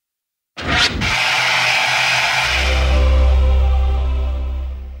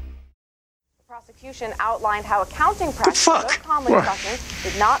prosecution outlined how accounting practices fuck? of Conley Productions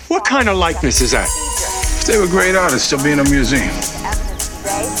did not. What kind of likeness is that? If they were great artists, they'll be in a museum. Evidence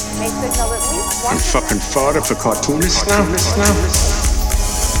today may signal at least one. I'm fucking fodder for cartoonists now.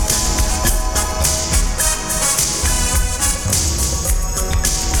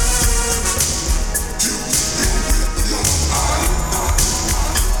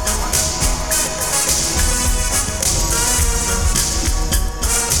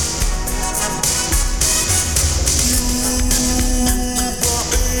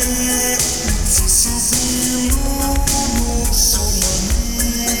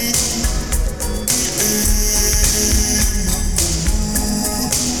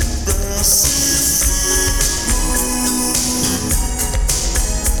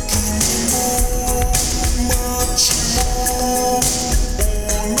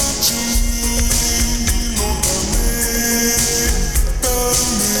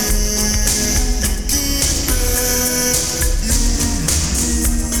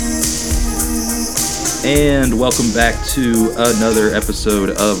 And welcome back to another episode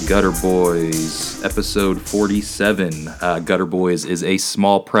of Gutter Boys, episode 47. Gutter Boys is a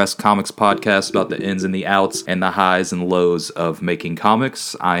small press comics podcast about the ins and the outs and the highs and lows of making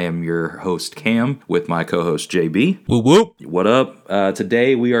comics. I am your host, Cam, with my co-host, JB. Whoop whoop. What up?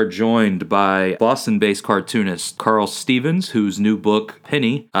 Today we are joined by Boston-based cartoonist Carl Stevens, whose new book,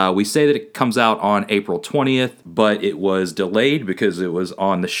 Penny. We say that it comes out on April 20th, but it was delayed because it was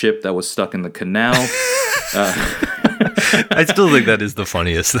on the ship that was stuck in the canal. I still think that is the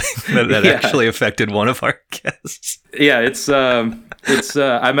funniest thing that actually affected one of our guests. Yeah, it's I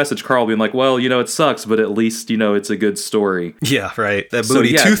messaged Carl being like, well, it sucks, but at least, it's a good story. Yeah, right. That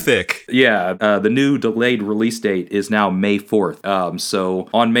booty too thick. Yeah, the new delayed release date is now May 4th. So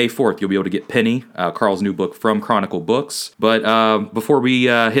on May 4th, you'll be able to get Penny, Carl's new book from Chronicle Books. But before we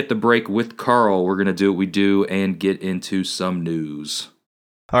hit the break with Carl, we're going to do what we do and get into some news.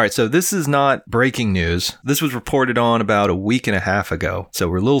 All right, so this is not breaking news. This was reported on about a week and a half ago. So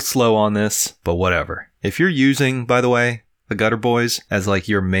we're a little slow on this, but whatever. If you're using, by the way, the Gutter Boys as like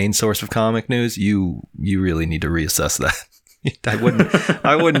your main source of comic news, you really need to reassess that.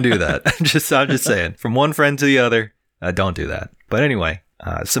 I wouldn't do that. I'm just saying. From one friend to the other, don't do that. But anyway,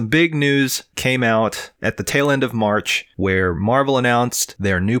 some big news came out at the tail end of March where Marvel announced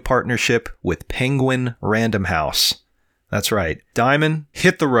their new partnership with Penguin Random House. That's right. Diamond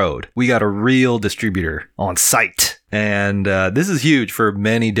hit the road. We got a real distributor on site. And this is huge for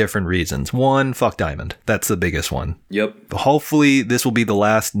many different reasons. One, fuck Diamond. That's the biggest one. Yep. Hopefully, this will be the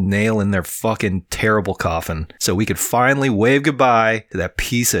last nail in their fucking terrible coffin. So we could finally wave goodbye to that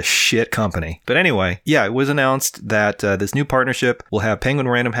piece of shit company. But anyway, yeah, it was announced that this new partnership will have Penguin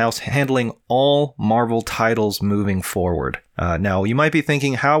Random House handling all Marvel titles moving forward. Now, you might be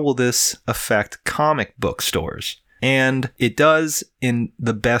thinking, how will this affect comic book stores? And it does in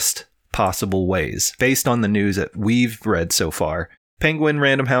the best possible ways, based on the news that we've read so far. Penguin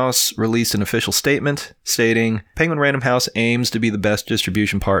Random House released an official statement stating, Penguin Random House aims to be the best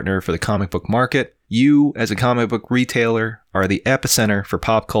distribution partner for the comic book market. You, as a comic book retailer, are the epicenter for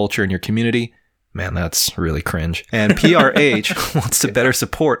pop culture in your community. Man, that's really cringe. And PRH wants to better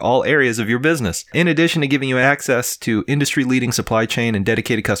support all areas of your business. In addition to giving you access to industry-leading supply chain and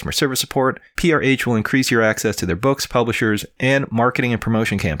dedicated customer service support, PRH will increase your access to their books, publishers, and marketing and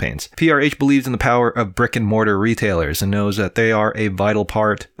promotion campaigns. PRH believes in the power of brick-and-mortar retailers and knows that they are a vital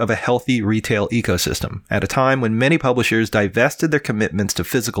part of a healthy retail ecosystem. At a time when many publishers divested their commitments to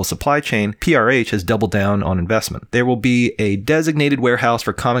physical supply chain, PRH has doubled down on investment. There will be a designated warehouse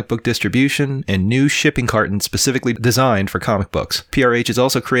for comic book distribution and new shipping cartons specifically designed for comic books. PRH is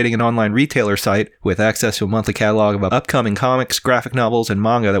also creating an online retailer site with access to a monthly catalog of upcoming comics, graphic novels, and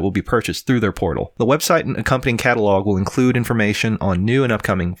manga that will be purchased through their portal. The website and accompanying catalog will include information on new and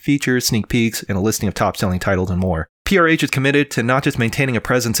upcoming features, sneak peeks, and a listing of top-selling titles and more. PRH is committed to not just maintaining a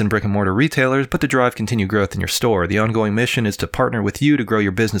presence in brick-and-mortar retailers, but to drive continued growth in your store. The ongoing mission is to partner with you to grow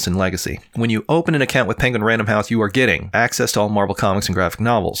your business and legacy. When you open an account with Penguin Random House, you are getting access to all Marvel comics and graphic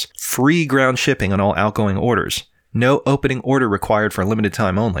novels, free ground shipping on all outgoing orders, no opening order required for a limited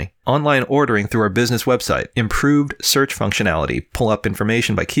time only, online ordering through our business website, improved search functionality, pull up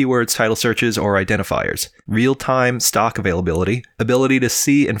information by keywords, title searches, or identifiers, real-time stock availability, ability to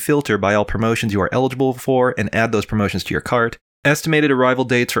see and filter by all promotions you are eligible for and add those promotions to your cart, estimated arrival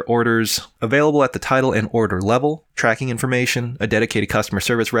dates for orders available at the title and order level, tracking information, a dedicated customer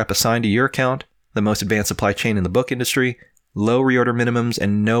service rep assigned to your account, the most advanced supply chain in the book industry, low reorder minimums,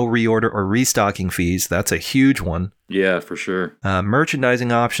 and no reorder or restocking fees. That's a huge one. Yeah, for sure.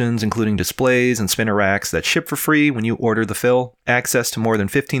 Merchandising options, including displays and spinner racks that ship for free when you order the fill. Access to more than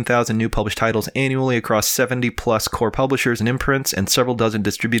 15,000 new published titles annually across 70 plus core publishers and imprints and several dozen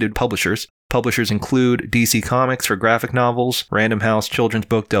distributed publishers. Publishers include DC Comics for graphic novels, Random House Children's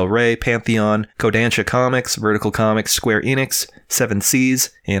Book Del Rey, Pantheon, Kodansha Comics, Vertical Comics, Square Enix, 7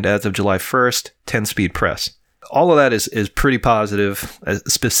 Seas, and as of July 1st, 10 Speed Press. All of that is pretty positive,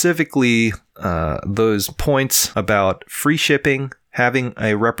 specifically those points about free shipping, having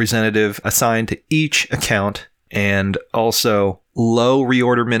a representative assigned to each account, and also low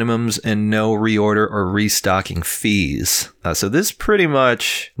reorder minimums and no reorder or restocking fees. So this pretty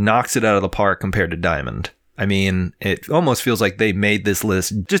much knocks it out of the park compared to Diamond. I mean, it almost feels like they made this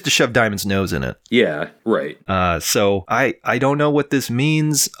list just to shove Diamond's nose in it. Yeah, right. So I don't know what this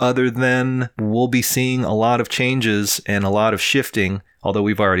means other than we'll be seeing a lot of changes and a lot of shifting, although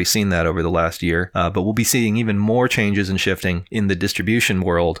we've already seen that over the last year. But we'll be seeing even more changes and shifting in the distribution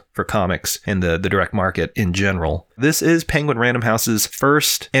world for comics and the direct market in general. This is Penguin Random House's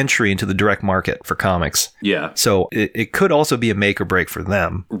first entry into the direct market for comics. Yeah. So it could also be a make or break for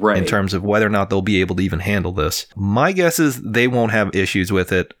them Right. in terms of whether or not they'll be able to even handle this. My guess is they won't have issues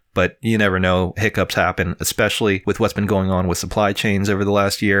with it. But you never know. Hiccups happen, especially with what's been going on with supply chains over the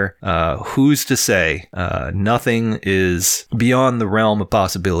last year. Who's to say? Nothing is beyond the realm of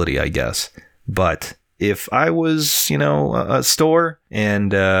possibility, I guess. But if I was, a store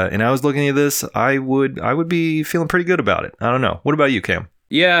and I was looking at this, I would be feeling pretty good about it. I don't know. What about you, Cam?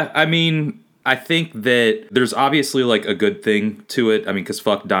 Yeah, I mean, I think that there's obviously like a good thing to it. I mean, because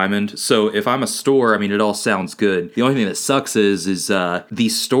fuck Diamond. So if I'm a store, I mean, it all sounds good. The only thing that sucks is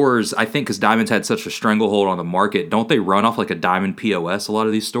these stores, I think because Diamond's had such a stranglehold on the market, don't they run off like a Diamond POS, a lot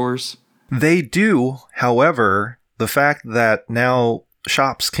of these stores? They do. However, the fact that now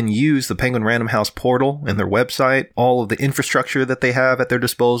shops can use the Penguin Random House portal and their website, all of the infrastructure that they have at their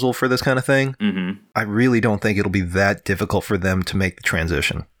disposal for this kind of thing, I really don't think it'll be that difficult for them to make the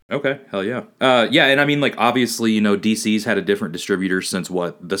transition. Okay, hell yeah. Yeah, and I mean, like, obviously, DC's had a different distributor since,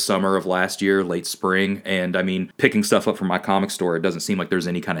 the summer of last year, late spring, and I mean, picking stuff up from my comic store, it doesn't seem like there's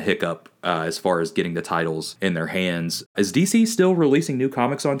any kind of hiccup as far as getting the titles in their hands. Is DC still releasing new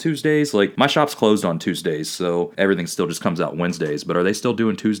comics on Tuesdays? Like, my shop's closed on Tuesdays, so everything still just comes out Wednesdays, but are they still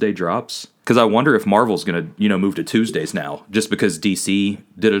doing Tuesday drops? Because I wonder if Marvel's going to, move to Tuesdays now, just because DC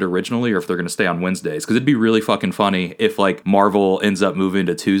did it originally, or if they're going to stay on Wednesdays. Because it'd be really fucking funny if, Marvel ends up moving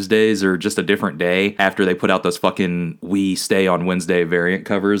to Tuesdays or just a different day after they put out those fucking We Stay on Wednesday variant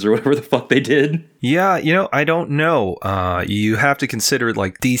covers or whatever the fuck they did. Yeah, I don't know. You have to consider,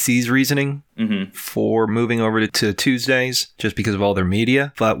 DC's reasoning for moving over to Tuesdays, just because of all their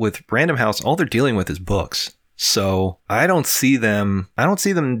media. But with Random House, all they're dealing with is books. So I don't see them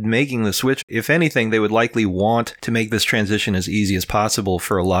making the switch. If anything, they would likely want to make this transition as easy as possible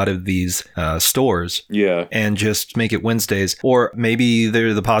for a lot of these stores. Yeah. And just make it Wednesdays. Or maybe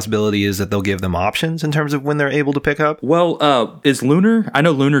the possibility is that they'll give them options in terms of when they're able to pick up. Well, is Lunar, I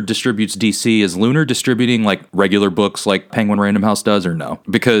know Lunar distributes DC, is Lunar distributing regular books like Penguin Random House does or no?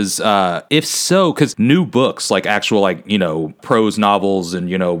 Because if so, because new books, actual prose novels and,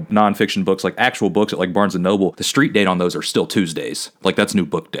 nonfiction books, actual books at Barnes & Noble, the street date on those are still Tuesdays. That's new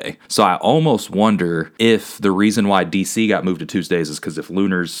book day. So I almost wonder if the reason why DC got moved to Tuesdays is because if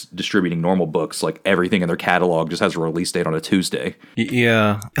Lunar's distributing normal books, everything in their catalog just has a release date on a Tuesday.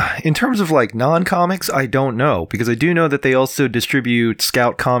 Yeah. In terms of non-comics, I don't know, because I do know that they also distribute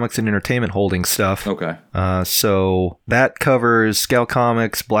Scout Comics and Entertainment Holdings stuff. Okay. So that covers Scout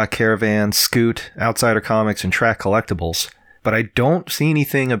Comics, Black Caravan, Scoot, Outsider Comics, and Track Collectibles. But I don't see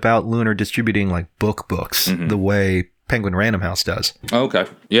anything about Lunar distributing books the way Penguin Random House does. Okay.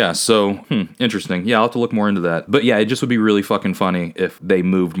 Yeah, so, interesting. Yeah, I'll have to look more into that. But yeah, it just would be really fucking funny if they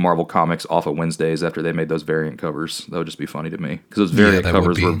moved Marvel Comics off of Wednesdays after they made those variant covers. That would just be funny to me. Because those variant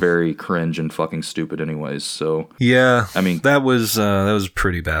covers were very cringe and fucking stupid anyways, so... Yeah. I mean... That was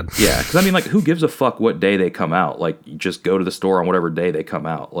pretty bad. Yeah, because I mean, who gives a fuck what day they come out? You just go to the store on whatever day they come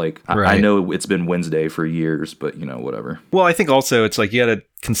out. I know it's been Wednesday for years, but, whatever. Well, I think also it's you gotta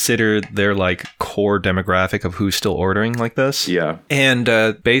consider their core demographic of who's still ordering like this. Yeah. And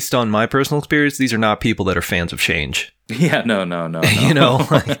based on my personal experience, these are not people that are fans of change. Yeah, no.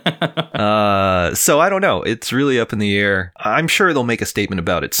 So I don't know. It's really up in the air. I'm sure they'll make a statement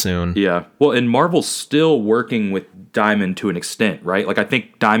about it soon. Yeah. Well, and Marvel's still working with Diamond to an extent, right? I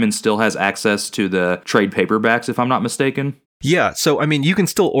think Diamond still has access to the trade paperbacks, if I'm not mistaken. Yeah, so I mean, you can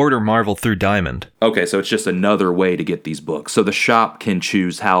still order Marvel through Diamond. Okay, so it's just another way to get these books. So the shop can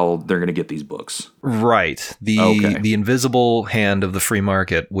choose how they're going to get these books. Right. The invisible hand of the free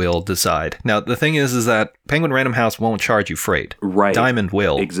market will decide. Now, the thing is that Penguin Random House won't charge you freight. Right. Diamond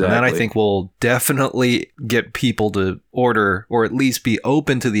will. Exactly. And that, I think, will definitely get people to order, or at least be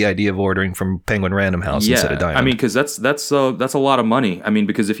open to the idea of ordering from Penguin Random House instead of Diamond. I mean, because that's a lot of money. I mean,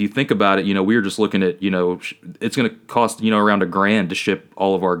 because if you think about it, we were just looking at, it's going to cost, around $1,000 to ship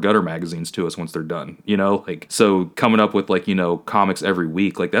all of our Gutter magazines to us once they're done, so coming up with comics every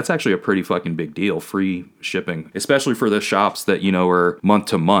week, that's actually a pretty fucking big deal, free shipping, especially for the shops that, are month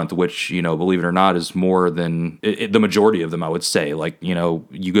to month, which, believe it or not, is more than the majority of them, I would say.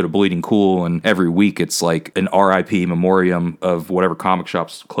 You go to Bleeding Cool and every week it's like an RIP memoriam of whatever comic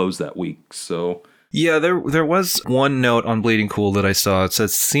shops closed that week. So yeah, there was one note on Bleeding Cool that I saw. It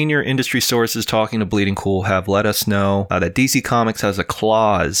says, senior industry sources talking to Bleeding Cool have let us know that DC Comics has a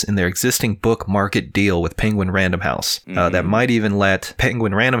clause in their existing book market deal with Penguin Random House that might even let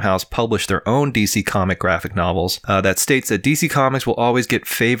Penguin Random House publish their own DC comic graphic novels that states that DC Comics will always get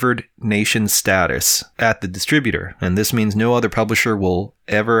favored nation status at the distributor. And this means no other publisher will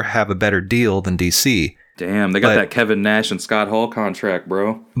ever have a better deal than DC. Damn, they got that Kevin Nash and Scott Hall contract,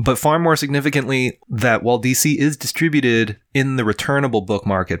 bro. But far more significantly, that while DC is distributed in the returnable book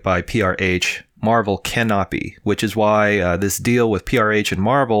market by PRH, Marvel cannot be, which is why this deal with PRH and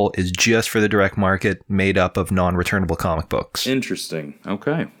Marvel is just for the direct market made up of non-returnable comic books. Interesting.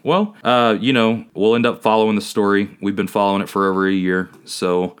 Okay. Well, we'll end up following the story. We've been following it for over a year,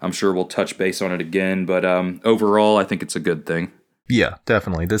 so I'm sure we'll touch base on it again. But overall, I think it's a good thing. Yeah,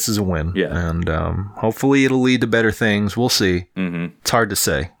 definitely. This is a win. Yeah. And hopefully it'll lead to better things. We'll see. Mm-hmm. It's hard to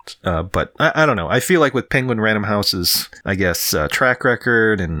say. But I don't know. I feel like with Penguin Random House's, I guess, track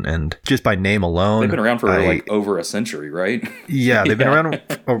record and just by name alone. They've been around for over a century, right? Yeah, they've been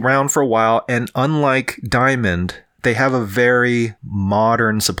around for a while. And unlike Diamond, they have a very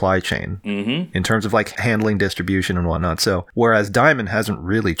modern supply chain in terms of handling distribution and whatnot. So whereas Diamond hasn't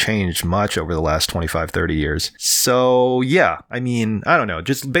really changed much over the last 25, 30 years. So yeah, I mean, I don't know.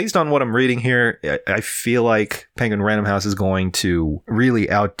 Just based on what I'm reading here, I feel like Penguin Random House is going to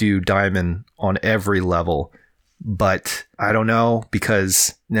really outdo Diamond on every level. But I don't know,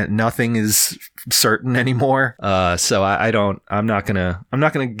 because nothing is certain anymore. So I'm not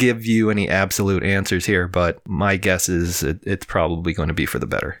gonna give you any absolute answers here, but my guess is it's probably going to be for the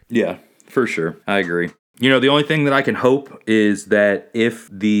better. Yeah, for sure. I agree. The only thing that I can hope is that if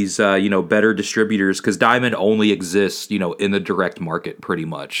these, better distributors, because Diamond only exists, in the direct market pretty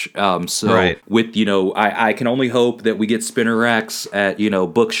much. So with, I can only hope that we get spinner racks at,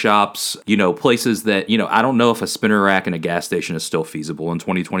 bookshops, places that, I don't know if a spinner rack in a gas station is still feasible in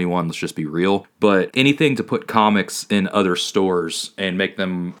 2021. Let's just be real. But anything to put comics in other stores and make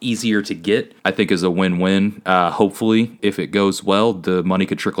them easier to get, I think is a win-win. Hopefully, if it goes well, the money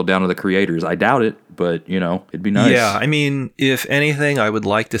could trickle down to the creators. I doubt it, but it'd be nice. Yeah, I mean, if anything, I would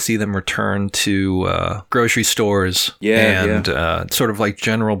like to see them return to grocery stores and sort of like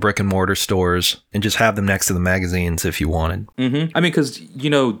general brick and mortar stores, and just have them next to the magazines if you wanted. Mm-hmm. I mean, because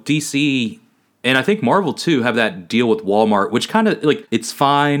DC And I think Marvel too have that deal with Walmart, which kind of like it's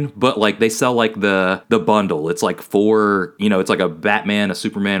fine, but like they sell like the bundle. It's like four, it's like a Batman, a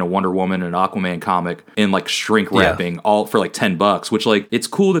Superman, a Wonder Woman, and an Aquaman comic in like shrink wrapping, all for like $10, which like it's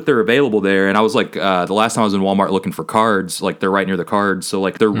cool that they're available there. And I was like, the last time I was in Walmart looking for cards, like they're right near the cards. So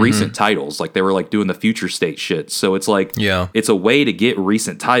like they're recent titles, like they were like doing the future state shit. So it's like, it's a way to get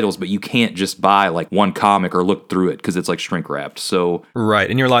recent titles, but you can't just buy like one comic or look through it because it's like shrink wrapped. So right,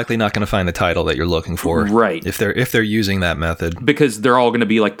 and you're likely not going to find the title that you're looking for, right? If they're using that method, because they're all going to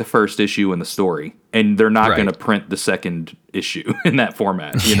be like the first issue in the story, and they're not going to print the second issue in that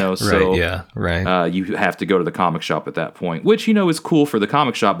format, So you have to go to the comic shop at that point, which is cool for the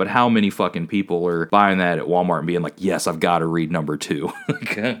comic shop. But how many fucking people are buying that at Walmart and being like, "Yes, I've got to read number 2."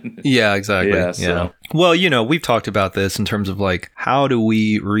 Yeah, exactly. Yeah. So. Well, we've talked about this in terms of like how do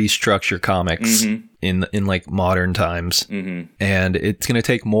we restructure comics. In like modern times. And it's going to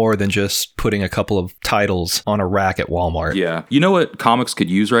take more than just putting a couple of titles on a rack at Walmart. Yeah. You know what comics could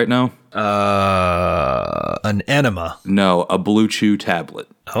use right now? An enema. No, a Blue Chew tablet.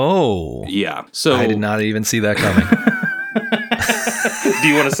 Oh. Yeah. So I did not even see that coming. Do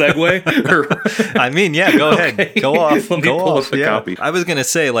you want to segue? I mean, yeah, go ahead. Go off. Let me pull up the copy. I was going to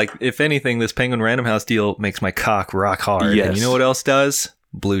say, like, if anything, this Penguin Random House deal makes my cock rock hard. Yes. And you know what else does?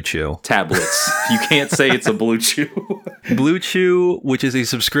 Blue Chew. Tablets. You can't say it's a Blue Chew. Blue Chew, which is a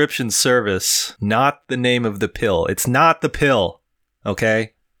subscription service, not the name of the pill. It's not the pill,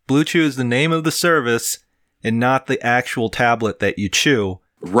 okay? Blue Chew is the name of the service, and not the actual tablet that you chew.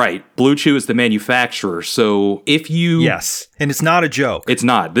 Right. Blue Chew is the manufacturer. So if you... Yes. And it's not a joke. It's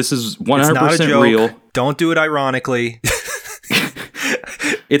not. This is 100% It's not a joke. real. Don't do it ironically.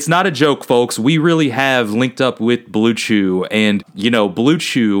 It's not a joke, folks. We really have linked up with Blue Chew, and, Blue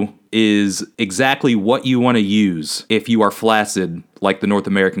Chew is exactly what you want to use if you are flaccid like the North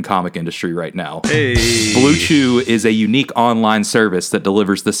American comic industry right now. Hey. Blue Chew is a unique online service that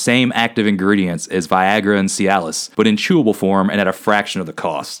delivers the same active ingredients as Viagra and Cialis, but in chewable form and at a fraction of the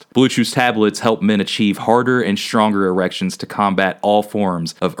cost. Blue Chew's tablets help men achieve harder and stronger erections to combat all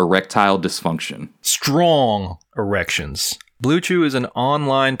forms of erectile dysfunction. Strong erections. Blue Chew is an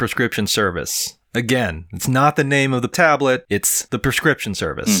online prescription service. Again, it's not the name of the tablet, it's the prescription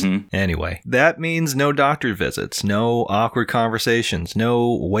service. Anyway, that means no doctor visits, no awkward conversations,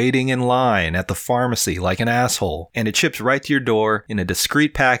 no waiting in line at the pharmacy like an asshole. And it ships right to your door in a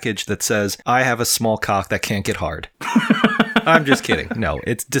discreet package that says, I have a small cock that can't get hard. I'm just kidding. No,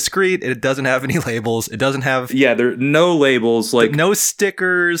 it's discreet. It doesn't have any labels. It doesn't have... Yeah, there are no labels. No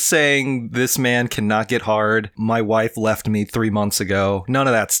stickers saying this man cannot get hard. My wife left me 3 months ago. None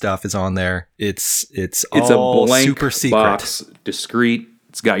of that stuff is on there. It's all a blank super secret. box, discreet.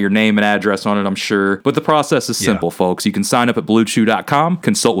 It's got your name and address on it, I'm sure. But the process is simple, folks. You can sign up at BlueChew.com,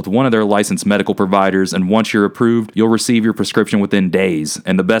 consult with one of their licensed medical providers, and once you're approved, you'll receive your prescription within days.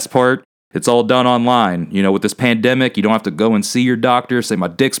 And the best part? It's all done online. With this pandemic, you don't have to go and see your doctor, say my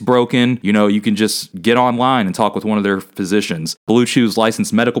dick's broken. You can just get online and talk with one of their physicians. Blue Chew's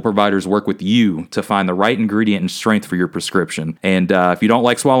licensed medical providers work with you to find the right ingredient and strength for your prescription. And if you don't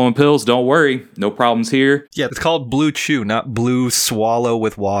like swallowing pills, don't worry. No problems here. Yeah, it's called Blue Chew, not Blue Swallow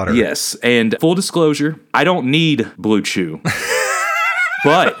with water. Yes, and full disclosure, I don't need Blue Chew.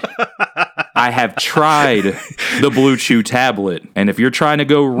 But I have tried the Blue Chew tablet, and if you're trying to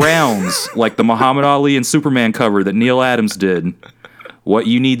go rounds like the Muhammad Ali and Superman cover that Neil Adams did, what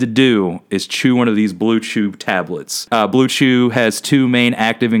you need to do is chew one of these Blue Chew tablets. Blue Chew has 2 main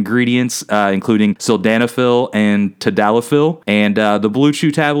active ingredients, including sildenafil and tadalafil. And the Blue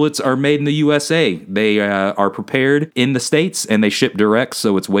Chew tablets are made in the USA. They are prepared in the States, and they ship direct,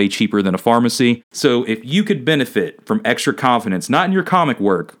 so it's way cheaper than a pharmacy. So if you could benefit from extra confidence, not in your comic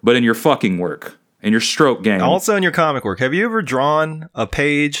work, but in your fucking work, in your stroke game. Also in your comic work, have you ever drawn a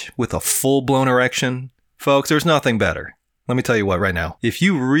page with a full-blown erection? Folks, there's nothing better. Let me tell you what right now. If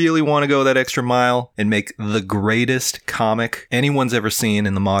you really want to go that extra mile and make the greatest comic anyone's ever seen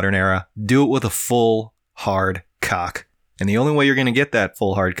in the modern era, do it with a full, hard cock. And the only way you're going to get that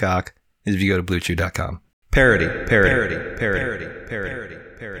full, hard cock is if you go to BlueChew.com. Parody.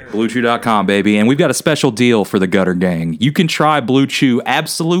 BlueChew.com, baby. And we've got a special deal for the Gutter Gang. You can try Blue Chew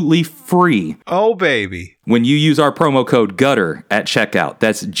absolutely free. Oh, baby. When you use our promo code GUTTER at checkout.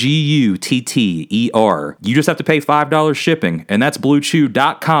 That's GUTTER. You just have to pay $5 shipping, and that's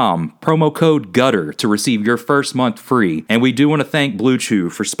BlueChew.com, promo code GUTTER, to receive your first month free. And we do want to thank Blue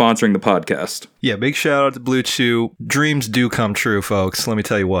Chew for sponsoring the podcast. Yeah, big shout out to Blue Chew. Dreams do come true, folks. Let me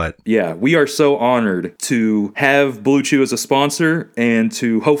tell you what. Yeah, we are so honored to have Blue Chew as a sponsor and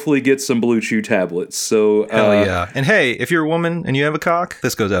to hopefully get some Blue Chew tablets. So, hell yeah. And hey, if you're a woman and you have a cock,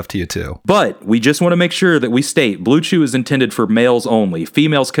 this goes out to you too. But we just want to make sure that we state Blue Chew is intended for males only.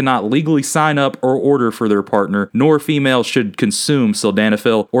 Females cannot legally sign up or order for their partner, nor females should consume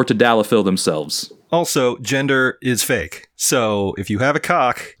sildenafil or tadalafil themselves. Also, gender is fake. So if you have a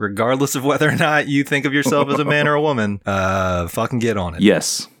cock, regardless of whether or not you think of yourself as a man or a woman, fucking get on it.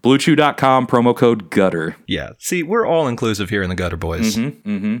 Yes. BlueChew.com, promo code GUTTER. Yeah. See, we're all inclusive here in the Gutter Boys.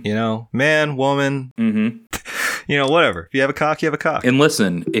 Man, woman, whatever. If you have a cock, you have a cock. And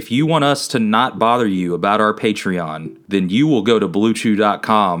listen, if you want us to not bother you about our Patreon, then you will go to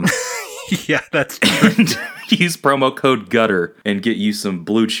BlueChew.com. Yeah, that's true. And use promo code GUTTER and get you some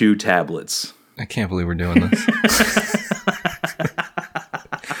Blue Chew tablets. I can't believe we're doing this.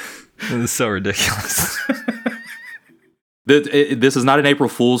 This is so ridiculous. This is not an April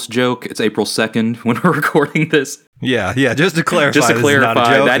Fool's joke. It's April 2nd when we're recording this. Yeah. Just to clarify,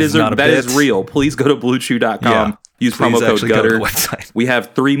 that is that is real. Please go to BlueChew.com. Yeah. Use promo code GUTTER. We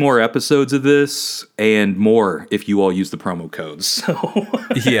have 3 more episodes of this and more if you all use the promo codes. So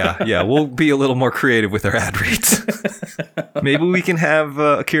yeah, we'll be a little more creative with our ad reads. Maybe we can have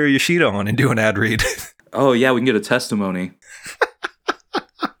Akira Yoshida on and do an ad read. Oh yeah, we can get a testimony.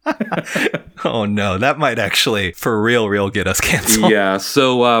 Oh no, that might actually, for real, get us canceled. Yeah,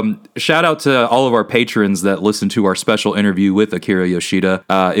 so shout out to all of our patrons that listened to our special interview with Akira Yoshida.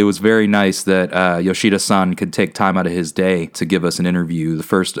 It was very nice that Yoshida-san could take time out of his day to give us an interview, the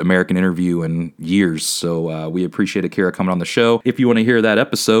first American interview in years. So we appreciate Akira coming on the show. If you want to hear that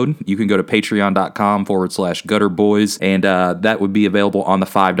episode, you can go to patreon.com/gutterboys, and that would be available on the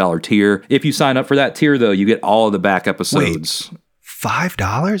 $5 tier. If you sign up for that tier, though, you get all of the back episodes. Wait.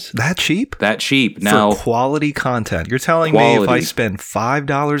 $5? That cheap? That cheap. Now, for quality content. You're telling me if I spend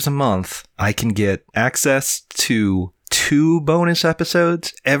 $5 a month, I can get access to 2 bonus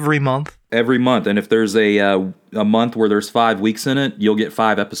episodes every month? Every month. And if there's a month where there's 5 weeks in it, you'll get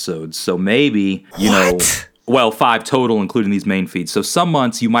 5 episodes. So maybe, well, 5 total, including these main feeds. So some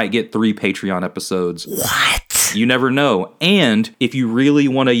months you might get 3 Patreon episodes. What? You never know. And if you really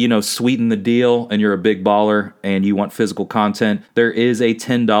want to, sweeten the deal and you're a big baller and you want physical content, there is a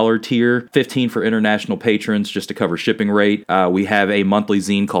 $10 tier, $15 for international patrons just to cover shipping rate. We have a monthly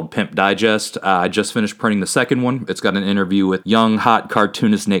zine called Pimp Digest. I just finished printing the second one. It's got an interview with young, hot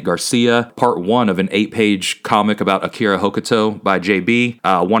cartoonist Nate Garcia, part 1 of an 8-page comic about Akira Hokuto by JB,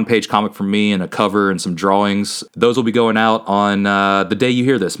 1-page comic from me and a cover and some drawings. Those will be going out on the day you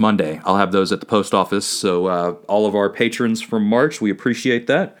hear this, Monday. I'll have those at the post office. So all of our patrons from March, we appreciate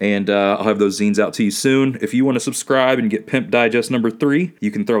that. And I'll have those zines out to you soon. If you want to subscribe and get Pimp Digest number 3, you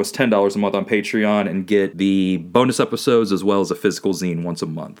can throw us $10 a month on Patreon and get the bonus episodes as well as a physical zine once a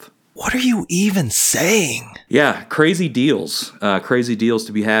month. What are you even saying? Yeah, crazy deals. Crazy deals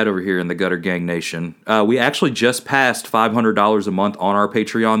to be had over here in the Gutter Gang Nation. We actually just passed $500 a month on our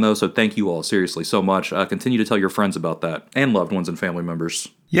Patreon, though, so thank you all, seriously, so much. Continue to tell your friends about that, and loved ones and family members.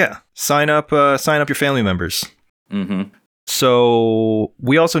 Yeah, sign up your family members. Mm-hmm. So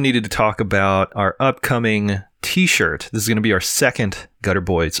we also needed to talk about our upcoming t-shirt. This is going to be our second Gutter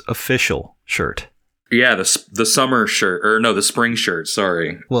Boys official shirt. Yeah, the summer shirt, or no, the spring shirt,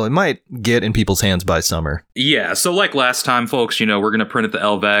 sorry. Well, it might get in people's hands by summer. Yeah, so like last time, folks, we're going to print at the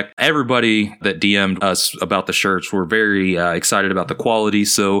LVAC. Everybody that DM'd us about the shirts were very excited about the quality,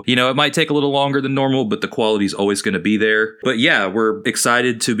 so, it might take a little longer than normal, but the quality's always going to be there. But yeah, we're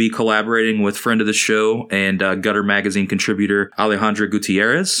excited to be collaborating with friend of the show and Gutter Magazine contributor Alejandra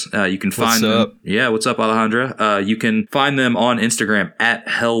Gutierrez. You can find them. Up? Yeah, what's up, Alejandra? You can find them on Instagram at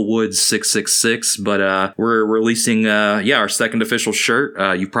Hellwood666, but we're releasing, our second official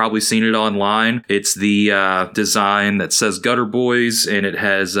shirt. You've probably seen it online. It's the design that says Gutter Boys, and it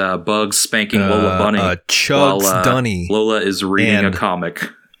has Bugs spanking Lola Bunny. Chugs Dunny. Lola is reading a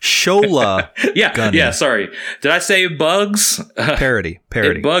comic. Shola. Yeah, sorry. Did I say Bugs? Parody.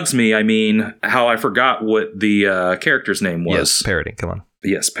 It bugs me. I mean, how I forgot what the character's name was. Yes, parody. Come on.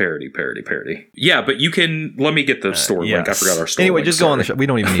 Yes, parody. Yeah, but you can... Let me get the store link. I forgot our store Anyway, link. just go on the show. We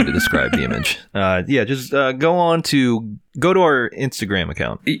don't even need to describe the image. Go to our Instagram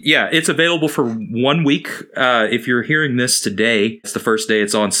account. Yeah, it's available for 1 week. If you're hearing this today, it's the first day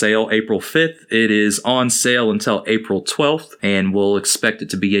it's on sale, April 5th. It is on sale until April 12th, and we'll expect it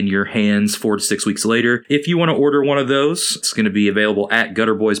to be in your hands 4 to 6 weeks later. If you want to order one of those, it's going to be available at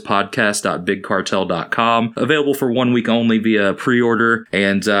gutterboyspodcast.bigcartel.com. Available for 1 week only via pre-order.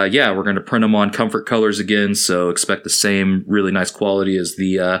 And we're going to print them on Comfort Colors again, so expect the same really nice quality as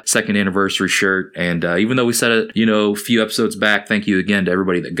the second anniversary shirt. And even though we said it, a few episodes back, thank you again to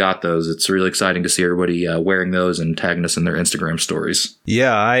everybody that got those. It's really exciting to see everybody wearing those and tagging us in their Instagram stories.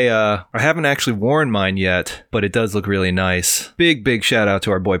 Yeah, I haven't actually worn mine yet, but it does look really nice. Big shout out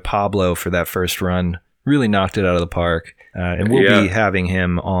to our boy Pablo for that first run. Really knocked it out of the park. And we'll be having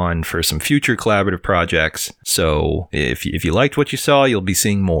him on for some future collaborative projects. So if you liked what you saw, you'll be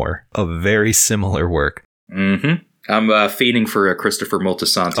seeing more of very similar work. Mm-hmm. I'm feeding for a Christopher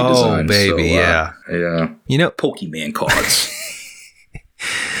Moltisanti design. Oh, baby, yeah. Yeah. Pokemon cards.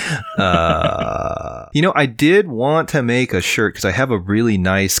 I did want to make a shirt because I have a really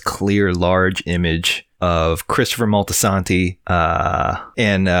nice, clear, large image of Christopher Moltisanti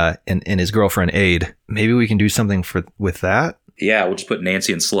and his girlfriend Aid. Maybe we can do something with that. Yeah, we'll just put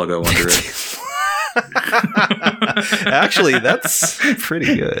Nancy and Sluggo under it. Actually, that's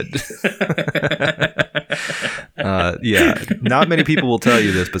pretty good. Not many people will tell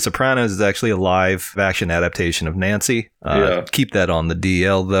you this, but Sopranos is actually a live action adaptation of Nancy. Keep that on the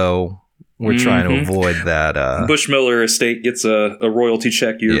DL, though. We're trying to avoid that. Bushmiller Estate gets a royalty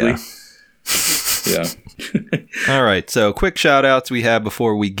check yearly. Yeah. All right. So quick shout outs we have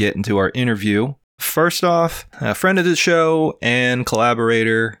before we get into our interview. First off, a friend of the show and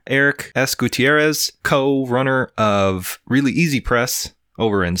collaborator, Eric S. Gutierrez, co-runner of Really Easy Press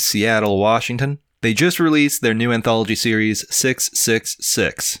over in Seattle, Washington. They just released their new anthology series,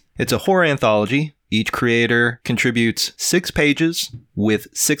 666. It's a horror anthology. Each creator contributes 6 pages with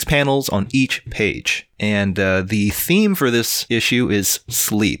 6 panels on each page. And the theme for this issue is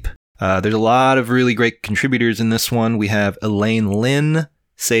sleep. There's a lot of really great contributors in this one. We have Elaine Lynn,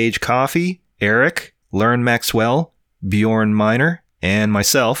 Sage Coffee, Eric, Learn Maxwell, Bjorn Miner, and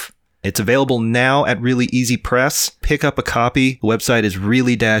myself. It's available now at Really Easy Press. Pick up a copy. The website is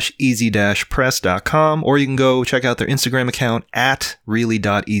really-easy-press.com, or you can go check out their Instagram account at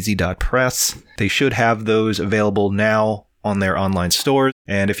really.easy.press. They should have those available now on their online store.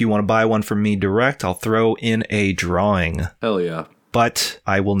 And if you want to buy one from me direct, I'll throw in a drawing. Hell yeah. But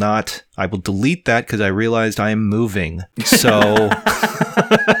I will delete that because I realized I am moving. So,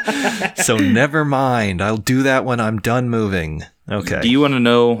 so never mind. I'll do that when I'm done moving. Okay. Do you want to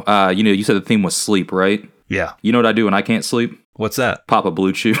know, you said the theme was sleep, right? Yeah. You know what I do when I can't sleep? What's that? Pop a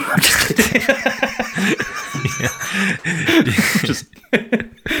Blue Chew.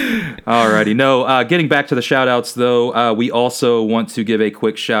 Alrighty. No, getting back to the shout outs though, we also want to give a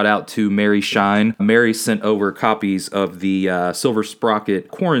quick shout out to Mary Shine. Mary sent over copies of the Silver Sprocket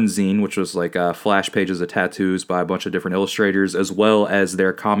Quarantine, which was like flash pages of tattoos by a bunch of different illustrators, as well as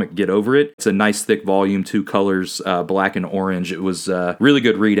their comic Get Over It. It's a nice thick volume, 2 colors, black and orange. It was a really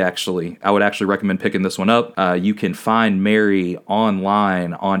good read, actually. I would actually recommend picking this one up. You can find Mary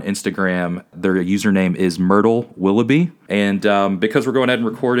online on Instagram. Their username is Myrtle Willoughby. And because we're going ahead and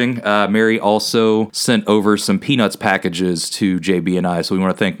recording, Mary also sent over some Peanuts packages to JB and I. So we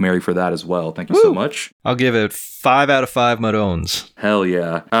want to thank Mary for that as well. Thank you so much. I'll give it 5 out of 5 Maroons. Hell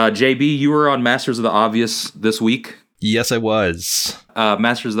yeah. JB, you were on Masters of the Obvious this week. Yes, I was.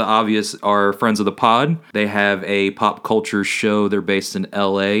 Masters of the Obvious are friends of the pod. They have a pop culture show. They're based in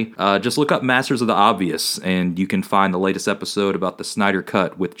LA. Just look up Masters of the Obvious and you can find the latest episode about the Snyder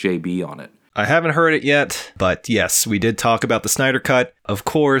Cut with JB on it. I haven't heard it yet, but yes, we did talk about the Snyder Cut. Of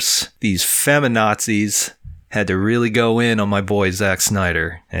course, these feminazis had to really go in on my boy Zack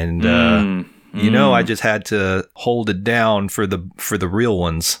Snyder. And, I just had to hold it down for the real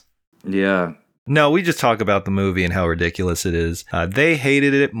ones. Yeah. No, we just talk about the movie and how ridiculous it is. They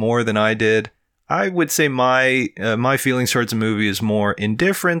hated it more than I did. I would say my feelings towards the movie is more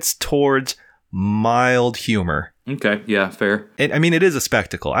indifference towards mild humor. Okay, yeah, fair. I mean, it is a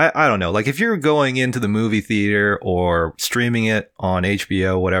spectacle. I don't know. Like, if you're going into the movie theater or streaming it on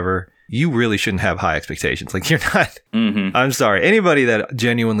HBO, whatever, you really shouldn't have high expectations. Like, you're not... Mm-hmm. I'm sorry. Anybody that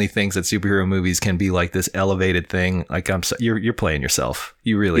genuinely thinks that superhero movies can be like this elevated thing, like, you're playing yourself.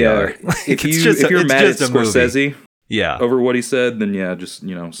 You really are. Like, if you're mad at Scorsese... Yeah. Over what he said, then yeah, just,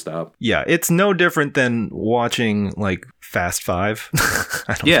 stop. Yeah, it's no different than watching, like, Fast Five.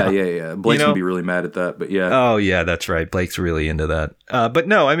 I don't know. Yeah. Blake's gonna be really mad at that, but yeah. Oh, yeah, that's right. Blake's really into that. But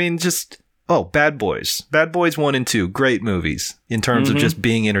no, I mean, Bad Boys. Bad Boys 1 and 2, great movies in terms of just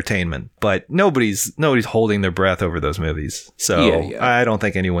being entertainment. But nobody's holding their breath over those movies. So I don't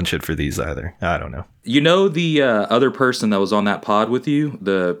think anyone should for these either. I don't know. You know the other person that was on that pod with you,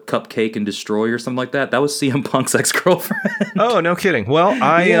 the Cupcake and Destroy or something like that? That was CM Punk's ex-girlfriend. Oh, no kidding. Well,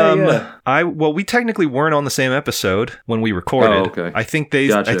 we technically weren't on the same episode when we recorded. Oh, okay. I think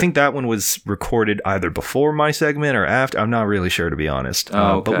that one was recorded either before my segment or after. I'm not really sure, to be honest.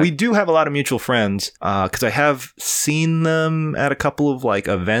 Okay. But we do have a lot of mutual friends because I have seen them at a couple of like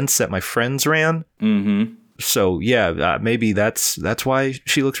events that my friends ran. Mm-hmm. So yeah, maybe that's why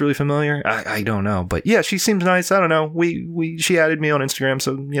she looks really familiar. I don't know, but yeah, she seems nice. I don't know. She added me on Instagram,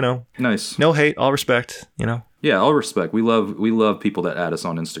 so nice. No hate, all respect. Yeah, all respect. We love people that add us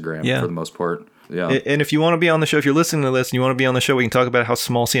on Instagram for the most part. Yeah. And if you want to be on the show, if you're listening to this and you want to be on the show, we can talk about how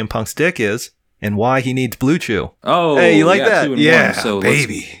small CM Punk's dick is and why he needs Blue Chew. Oh, hey, you like that? Yeah, so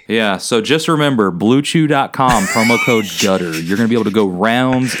baby. So just remember, BlueChew.com, promo code GUTTER. You're going to be able to go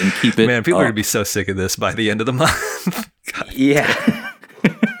rounds and keep it Man, people up. are going to be so sick of this by the end of the month. Yeah.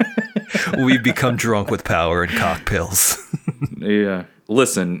 We've become drunk with power and cock pills. Yeah.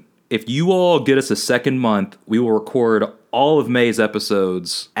 Listen, if you all get us a second month, we will record all of May's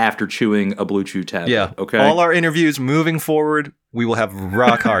episodes after chewing a Blue Chew tablet. Yeah. Okay. All our interviews moving forward, we will have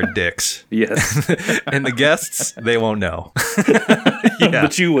rock hard dicks. Yes. And the guests, they won't know.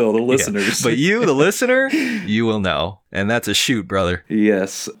 But you will, the listeners. Yeah. But you, the listener, you will know. And that's a shoot, brother.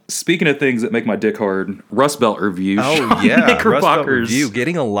 Yes. Speaking of things that make my dick hard, Rust Belt review. Oh, yeah. Rust Belt review.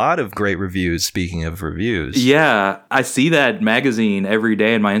 Getting a lot of great reviews, speaking of reviews. Yeah. I see that magazine every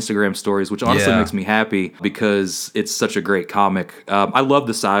day in my Instagram stories, which honestly makes me happy because it's such a great comic. I love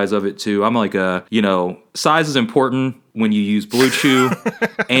the size of it, too. I'm like size is important when you use Blue Chew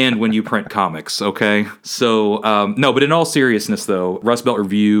and when you print comics, okay? So, no, but in all seriousness, though, Rust Belt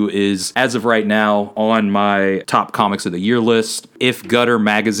Review is, as of right now, on my top comics of the year list. If Gutter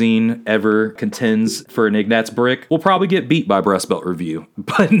Magazine ever contends for an Ignatz brick, we'll probably get beat by Rust Belt Review.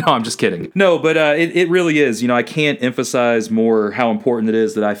 But no, I'm just kidding. No, but it really is. You know, I can't emphasize more how important it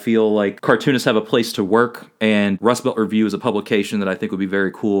is that I feel like cartoonists have a place to work, and Rust Belt Review is a publication that I think would be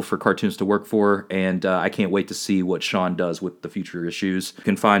very cool for cartoonists to work for, and I can't wait to see what Sean does with the future issues. You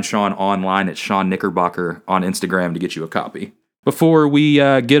can find Sean online at Sean Knickerbocker on Instagram to get you a copy. Before we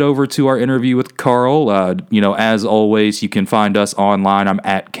get over to our interview with Carl, as always, you can find us online. I'm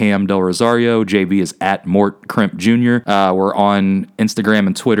at Cam Del Rosario. JB is at Mort Crimp Jr. We're on Instagram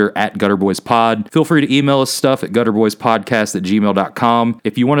and Twitter at GutterBoysPod. Feel free to email us stuff at gutterboyspodcast@gmail.com.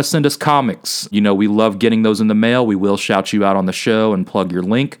 If you want to send us comics, we love getting those in the mail. We will shout you out on the show and plug your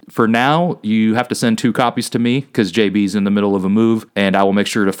link. For now, you have to send 2 copies to me because JB's in the middle of a move, and I will make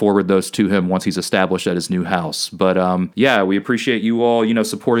sure to forward those to him once he's established at his new house. But we appreciate you all,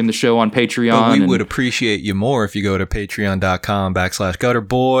 supporting the show on Patreon. But we would appreciate you more if you go to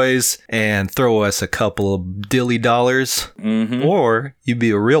patreon.com/gutterboys and throw us a couple of dilly dollars. Mm-hmm. Or you'd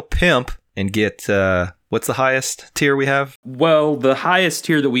be a real pimp and get, what's the highest tier we have? Well, the highest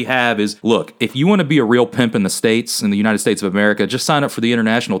tier that we have is, look, if you want to be a real pimp in the United States of America, just sign up for the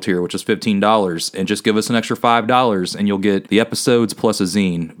international tier, which is $15, and just give us an extra $5, and you'll get the episodes plus a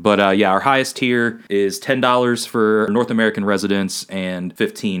zine. But our highest tier is $10 for North American residents and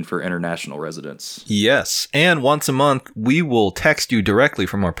 $15 for international residents. Yes, and once a month, we will text you directly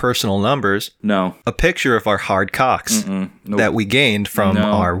from our personal numbers. No. A picture of our hard cocks Nope. that we gained from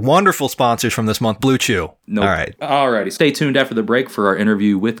our wonderful sponsors from this month, Blue Chew. Nope. All right. Alrighty. Stay tuned after the break for our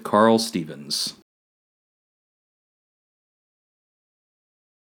interview with Carl Stevens.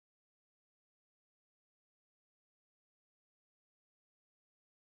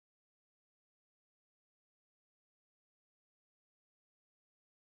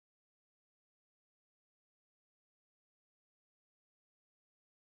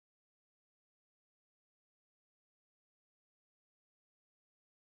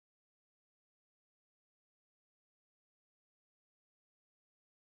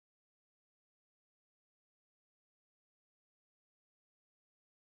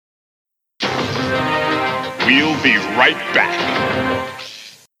 We'll be right back.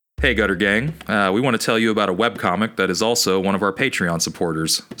 Hey Gutter Gang, we want to tell you about a webcomic that is also one of our Patreon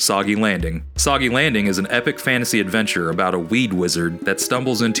supporters, Soggy Landing. Soggy Landing is an epic fantasy adventure about a weed wizard that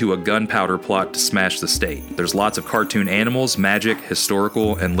stumbles into a gunpowder plot to smash the state. There's lots of cartoon animals, magic,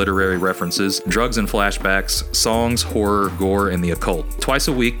 historical, and literary references, drugs and flashbacks, songs, horror, gore, and the occult. Twice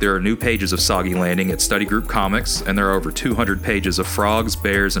a week, there are new pages of Soggy Landing at Study Group Comics, and there are over 200 pages of frogs,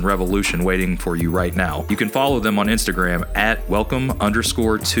 bears, and revolution waiting for you right now. You can follow them on Instagram at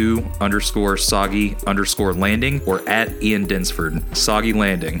welcome_to_soggy_landing or at Ian Dinsford. Soggy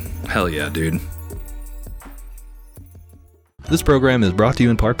Landing. Hell yeah, dude. This program is brought to you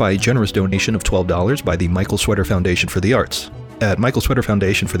in part by a generous donation of $12 by the Michael Sweater Foundation for the Arts. At Michael Sweater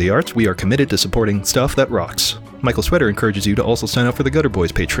Foundation for the Arts, we are committed to supporting stuff that rocks. Michael Sweater encourages you to also sign up for the Gutter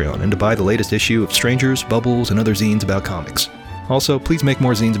Boys Patreon and to buy the latest issue of Strangers, Bubbles, and other zines about comics. Also, please make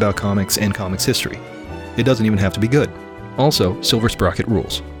more zines about comics and comics history. It doesn't even have to be good. Also, Silver Sprocket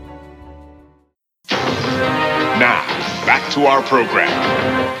rules. Now, back to our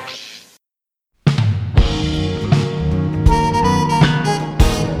program.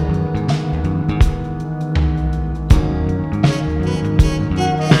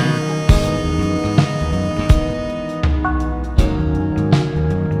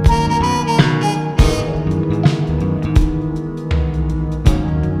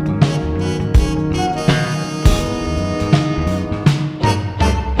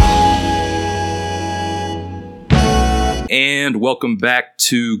 And welcome back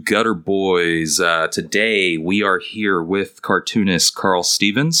to Gutter Boys. Today we are here with cartoonist Carl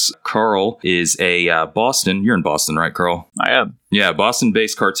Stevens. Carl is a Boston. You're in Boston, right, Carl? I am. Yeah,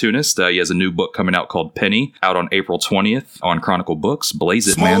 Boston-based cartoonist. He has a new book coming out called Penny, out on April 20th on Chronicle Books. Blaze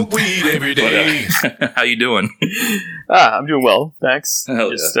it, man. Smoke weed every day. How you doing? I'm doing well, thanks.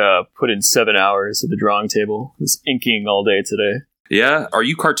 Hell Just put in 7 hours at the drawing table. Was inking all day today. Yeah? Are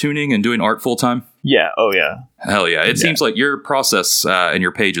you cartooning and doing art full-time? Yeah, oh yeah. Hell yeah. It seems like your process and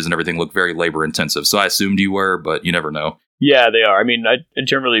your pages and everything look very labor-intensive, so I assumed you were, but you never know. Yeah, they are. I mean, I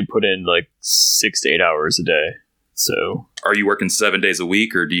generally put in like 6 to 8 hours a day, so... Are you working 7 days a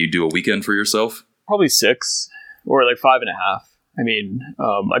week, or do you do a weekend for yourself? Probably 6, or like 5.5. I mean,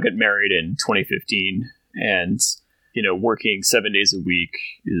 I got married in 2015, and working 7 days a week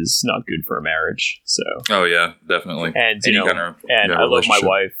is not good for a marriage. So, Oh yeah, definitely. and Any you know, kind of, and I love my relationship.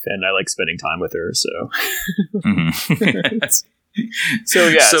 wife, and I like spending time with her. So, Mhm. so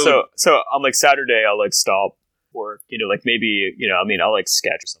yeah, So- so on like Saturday, I'll like stop work. Like maybe I'll like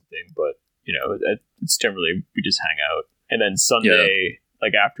sketch or something, but it's generally we just hang out, and then Sunday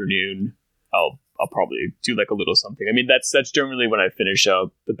like afternoon, I'll probably do like a little something. I mean, that's generally when I finish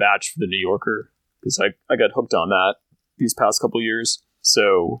up the batch for the New Yorker, because I got hooked on that these past couple years.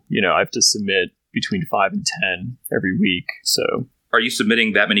 So I have to submit between 5 and 10 every week. So Are you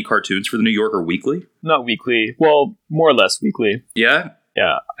submitting that many cartoons for the New Yorker weekly? not weekly, well, more or less weekly. Yeah.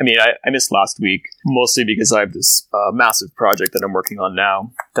 Yeah, I mean, I missed last week, mostly because I have this massive project that I'm working on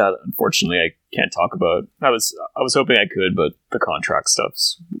now that unfortunately I can't talk about. I was hoping I could, but the contract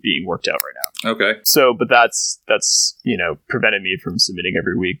stuff's being worked out right now. Okay. So, but that's prevented me from submitting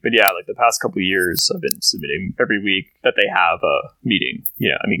every week. But yeah, like the past couple of years, I've been submitting every week that they have a meeting.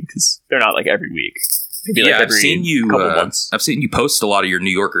 I mean, because they're not like every week. Maybe like I've every seen you. couple months. I've seen you post a lot of your New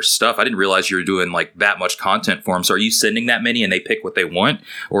Yorker stuff. I didn't realize you were doing like that much content for them. So are you sending that many and they pick what they want,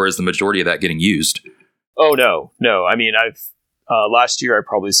 or is the majority of that getting used? Oh no. I mean, I've last year I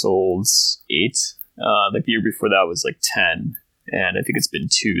probably sold 8. Like the year before that was like 10, and I think it's been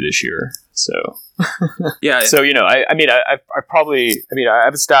 2 this year. So Yeah. so I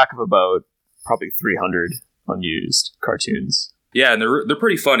have a stack of about probably 300 unused cartoons. Yeah, and they're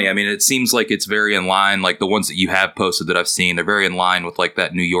pretty funny. I mean, it seems like it's very in line, like the ones that you have posted that I've seen, they're very in line with like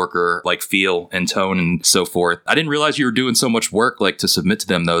that New Yorker like feel and tone and so forth. I didn't realize you were doing so much work like to submit to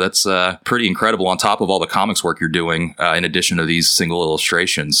them though. That's pretty incredible on top of all the comics work you're doing in addition to these single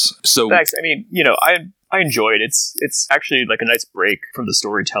illustrations. So Thanks. I mean, I enjoy it. It's actually like a nice break from the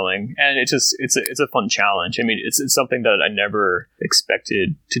storytelling, and it's a fun challenge. I mean, it's something that I never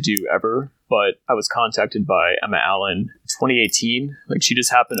expected to do ever. But I was contacted by Emma Allen in 2018. Like she just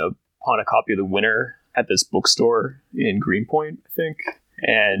happened upon a copy of The Winner at this bookstore in Greenpoint, I think.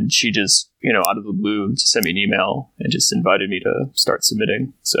 And she just, out of the blue, just sent me an email and just invited me to start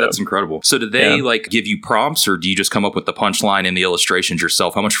submitting. So that's incredible. So did they Yeah. like give you prompts, or do you just come up with the punchline and the illustrations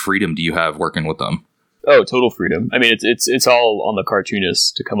yourself? How much freedom do you have working with them? Oh, total freedom. I mean, it's all on the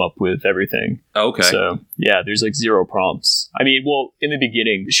cartoonist to come up with everything. Okay. So yeah, there's like 0 prompts. I mean, well, in the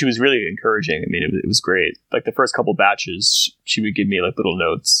beginning, she was really encouraging. I mean, it was great. Like the first couple batches, she would give me like little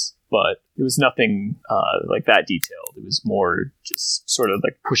notes, but it was nothing like that detailed. It was more just sort of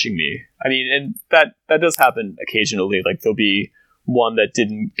like pushing me. I mean, and that does happen occasionally. Like there'll be one that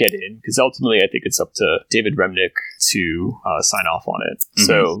didn't get in, because ultimately I think it's up to David Remnick to sign off on it. Mhm.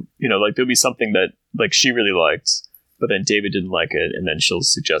 So like there'll be something that like she really liked, but then David didn't like it, and then she'll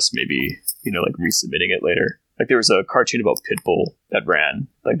suggest maybe like resubmitting it later. Like there was a cartoon about Pitbull that ran,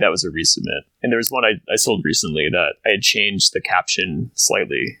 like that was a resubmit, and there was one I sold recently that I had changed the caption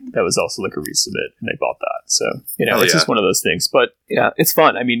slightly, that was also like a resubmit, and they bought that. So Hell it's yeah. just one of those things, but yeah, it's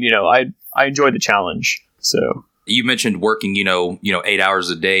fun. I mean, I enjoy the challenge. So You mentioned working, 8 hours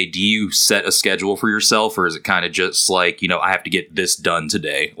a day. Do you set a schedule for yourself, or is it kind of just like, I have to get this done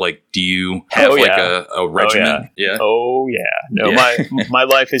today? Like, do you have Oh, like yeah. a regimen? Yeah. Oh yeah, no, Yeah. my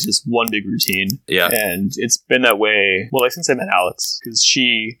life is just one big routine. Yeah. And it's been that way, well, like since I met Alex, because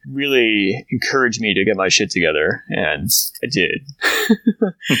she really encouraged me to get my shit together, and I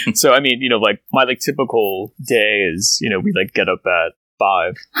did. So I mean, like my like typical day is, we like get up at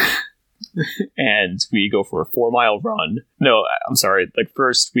 5 and we go for a 4-mile run. No, I'm sorry. Like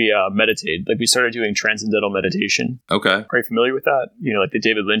first we meditate. Like we started doing transcendental meditation. Okay. Are you familiar with that? Like the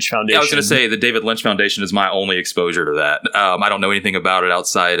David Lynch Foundation. Yeah, I was going to say the David Lynch Foundation is my only exposure to that. I don't know anything about it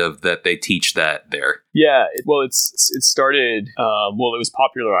outside of that they teach that there. Yeah, it started. Well, it was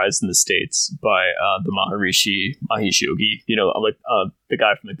popularized in the States by the Maharishi Mahesh Yogi. Like the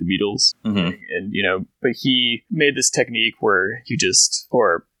guy from like the Beatles, Mhm. and but he made this technique where you just,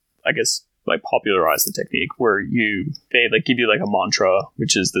 or I guess like popularize the technique where they like give you like a mantra,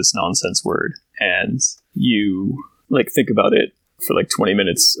 which is this nonsense word, and you like think about it for like 20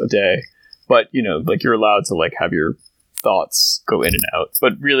 minutes a day, but like you're allowed to like have your thoughts go in and out,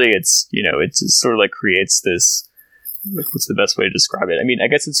 but really it's it just sort of like creates this, what's the best way to describe it? I mean, I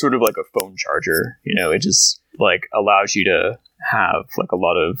guess it's sort of like a phone charger. It just like allows you to have like a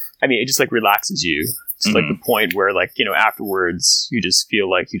lot of, I mean, it just like relaxes you to like the point where like afterwards you just feel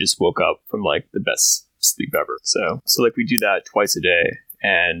like you just woke up from like the best sleep ever. So like we do that twice a day,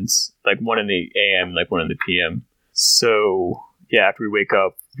 and like one in the AM, like one in the PM. So yeah, after we wake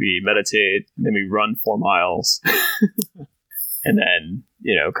up, we meditate, and then we run 4 miles, and then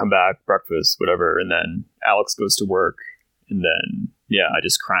come back, breakfast, whatever, and then Alex goes to work, and then I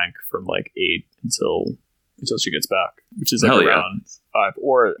just crank from like 8 until until she gets back, which is like Hell yeah. around 5.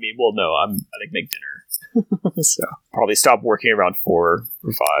 Or I mean, well, no, I make dinner, so probably stop working around 4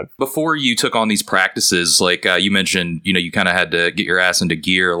 or 5. Before you took on these practices, like you mentioned, you kind of had to get your ass into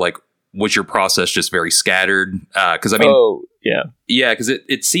gear. Like, was your process just very scattered? Because I mean, yeah, because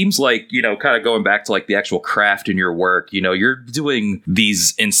it seems like, kind of going back to like the actual craft in your work, you're doing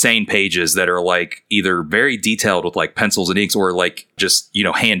these insane pages that are like either very detailed with like pencils and inks or like just,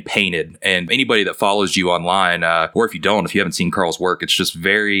 hand painted. And anybody that follows you online, or if you haven't seen Carl's work, it's just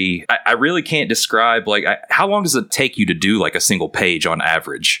very, I really can't describe like, how long does it take you to do like a single page on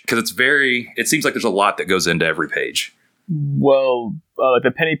average? Because it seems like there's a lot that goes into every page. Well,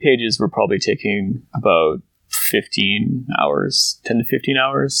 the penny pages were probably taking about 15 hours, 10 to 15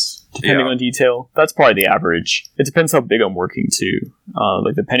 hours, depending on detail. That's probably the average. It depends how big I'm working too.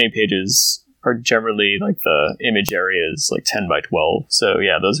 Like the penny pages are generally like the image area is like 10 by 12. So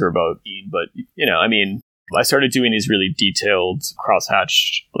yeah, those are about 18. But I mean, I started doing these really detailed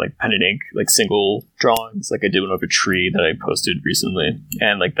crosshatched like pen and ink, like single drawings. Like I did one of a tree that I posted recently.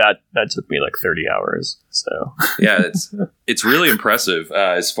 And like that took me like 30 hours. So yeah, it's really impressive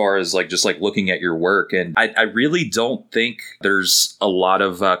as far as like just like looking at your work. And I really don't think there's a lot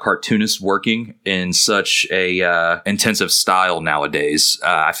of cartoonists working in such a intensive style nowadays.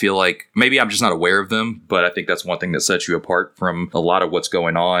 I feel like maybe I'm just not aware of them, but I think that's one thing that sets you apart from a lot of what's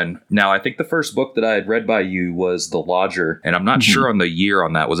going on. Now, I think the first book that I had read by you was The Lodger, and I'm not sure on the year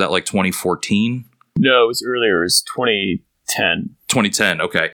on that. Was that like 2014? No, it was earlier. It was 2010. 2010,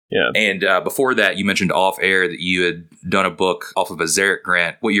 okay. Yeah. And before that, you mentioned off air that you had done a book off of a Zarek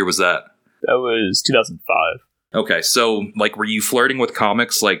grant. What year was that? That was 2005. Okay, so like, were you flirting with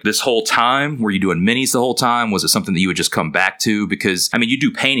comics like this whole time? Were you doing minis the whole time? Was it something that you would just come back to? Because, I mean, you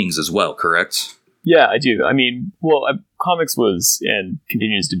do paintings as well, correct? Yeah, I do. I mean, well, comics was and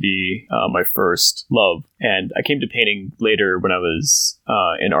continues to be my first love. And I came to painting later when I was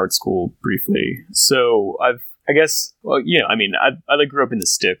in art school briefly. So I guess, well, I mean, I like grew up in the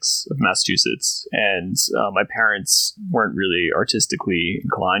sticks of Massachusetts, and my parents weren't really artistically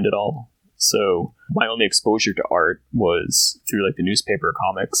inclined at all. So my only exposure to art was through like the newspaper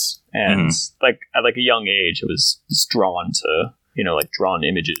comics. And like at like a young age, I was just drawn to, like drawn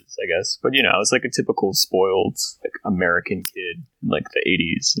images, I guess. But, I was like a typical spoiled like American kid in like the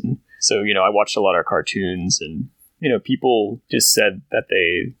 80s. And so, I watched a lot of cartoons, and, people just said that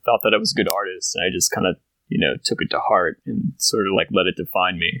they thought that I was a good artist. And I just kind of, took it to heart and sort of like let it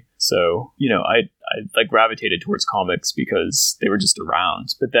define me. So, I like gravitated towards comics because they were just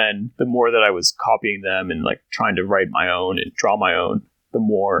around. But then the more that I was copying them and like trying to write my own and draw my own, the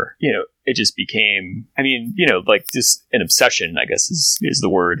more, it just became, I mean, like just an obsession, I guess is the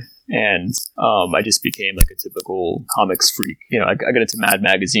word. And I just became like a typical comics freak. I got into Mad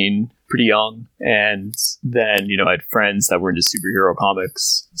Magazine pretty young. And then, I had friends that were into superhero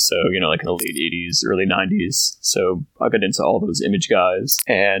comics. So, like in the late 80s, early 90s. So I got into all those Image guys.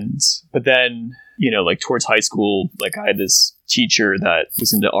 But then, like towards high school, like I had this teacher that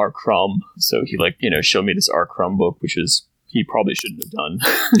was into R. Crumb. So he like, showed me this R. Crumb book, which was he probably shouldn't have done.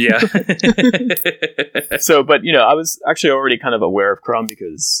 Yeah. So, but, I was actually already kind of aware of Crumb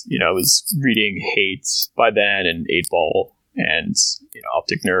because, I was reading Hate by then and 8-Ball and,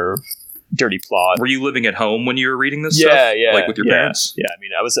 Optic Nerve, Dirty Plot. Were you living at home when you were reading this stuff? Yeah. Like with your parents? Yeah. I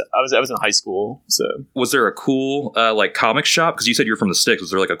mean, I was in high school. So was there a cool like comic shop? Because you said you were from the sticks.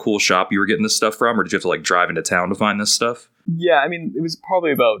 Was there like a cool shop you were getting this stuff from, or did you have to like drive into town to find this stuff? Yeah. I mean, it was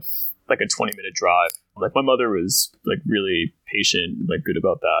probably about like a 20-minute drive. Like my mother was like really patient, like good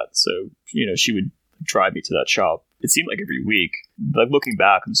about that. So, she would drive me to that shop. It seemed like every week. Like looking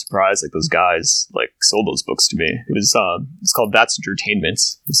back, I'm surprised like those guys like sold those books to me. It was it's called That's Entertainment.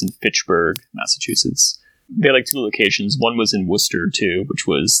 It was in Fitchburg, Massachusetts. They had like 2 locations. One was in Worcester too, which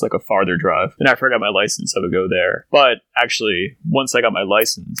was like a farther drive. And after I got my license, I would go there. But actually, once I got my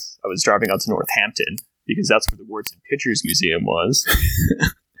license, I was driving out to Northampton because that's where the Words and Pictures Museum was.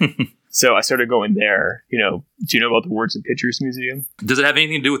 So I started going there. Do you know about the Words and Pictures Museum? Does it have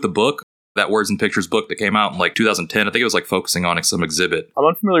anything to do with the book? That Words and Pictures book that came out in like 2010. I think it was like focusing on some exhibit. I'm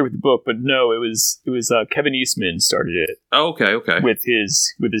unfamiliar with the book, but no, it was Kevin Eastman started it. Oh, okay. With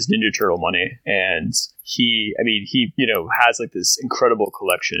his Ninja Turtle money, and he has like this incredible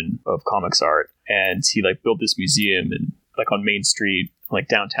collection of comics art, and he like built this museum and like on Main Street, like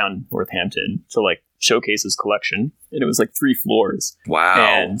downtown Northampton, to like showcase his collection. And it was like 3 floors. Wow.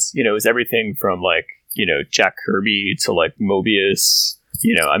 And it was everything from like Jack Kirby to like Mobius.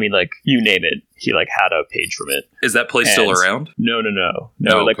 I mean, like, you name it, he, like, had a page from it. Is that place still around? No.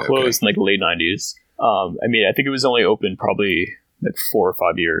 Oh, like, closed in, like, the late 90s. I mean, I think it was only open probably, like, 4 or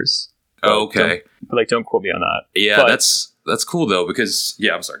 5 years. Oh, okay. Don't quote me on that. Yeah, But- that's cool though, because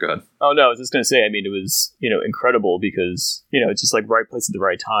I'm sorry, go ahead. Oh no, I was just gonna say. I mean, it was incredible because it's just like right place at the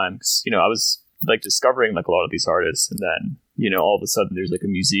right time. 'Cause, I was like discovering like a lot of these artists, and then all of a sudden there's like a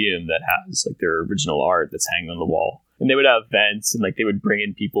museum that has like their original art that's hanging on the wall, and they would have events and like they would bring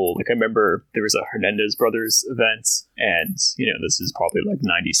in people. Like I remember there was a Hernandez Brothers event, and this is probably like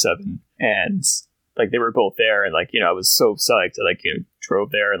 '97, and like they were both there, and like I was so psyched. I like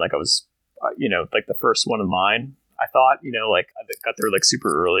drove there, and like I was like the first one in line. I thought, like I got there like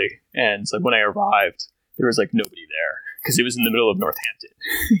super early, and like when I arrived, there was like nobody there because it was in the middle of Northampton,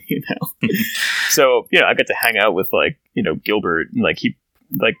 So I got to hang out with like Gilbert, and like he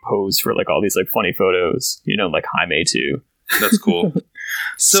like posed for like all these like funny photos, like Jaime too. That's cool.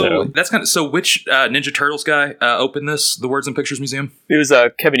 So So- that's kind of which Ninja Turtles guy opened the Words and Pictures Museum? It was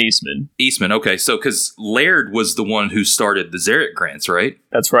Kevin Eastman. Eastman. Okay, so because Laird was the one who started the Zarek grants, right?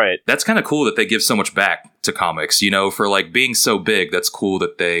 That's right. That's kind of cool that they give so much back to comics, for like being so big. That's cool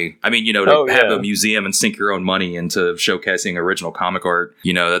that they, to Oh, have yeah. a museum and sink your own money into showcasing original comic art,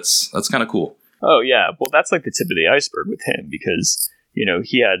 that's kind of cool. Oh yeah. Well, that's like the tip of the iceberg with him because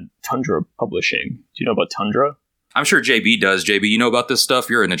he had Tundra Publishing. Do you know about Tundra? I'm sure JB does. JB, you know about this stuff?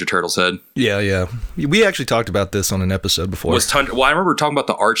 You're a Ninja Turtles head. Yeah. We actually talked about this on an episode before. Was Tundra? Well, I remember talking about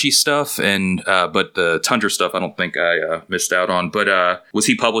the Archie stuff, and but the Tundra stuff, I don't think I missed out on. But was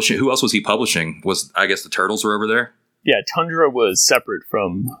he publishing? Who else was he publishing? I guess the Turtles were over there. Yeah, Tundra was separate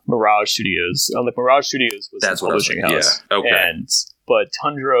from Mirage Studios. Like Mirage Studios was That's a what I was publishing thinking. house. Yeah, okay. But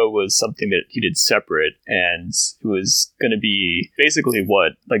Tundra was something that he did separate, and it was going to be basically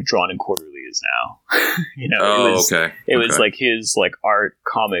what like Drawn and Quarterly is now. Okay. It was like his like art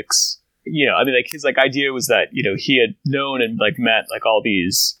comics. Like his like idea was that he had known and like met like all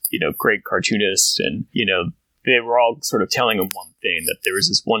these great cartoonists, and they were all sort of telling him one thing, that there was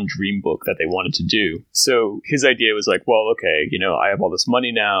this one dream book that they wanted to do. So his idea was like, well, okay, I have all this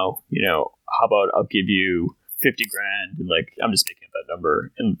money now. How about I'll give you 50 grand, and like I'm just making up that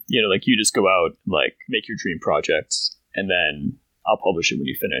number, and like you just go out and like make your dream project, and then I'll publish it when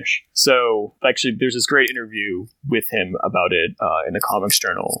you finish. So actually there's this great interview with him about it in the Comics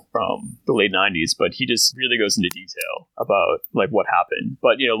Journal from the late 90s, but he just really goes into detail about like what happened.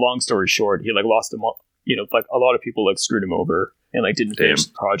 But long story short, he like lost him all, like a lot of people like screwed him over and like didn't finish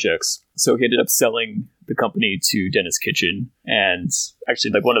the projects. So he ended up selling the company to Dennis Kitchen. And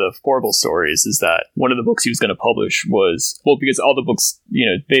actually, like one of the horrible stories is that one of the books he was going to publish was, well, because all the books,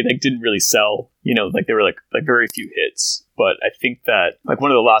 they like didn't really sell, like they were like very few hits. But I think that like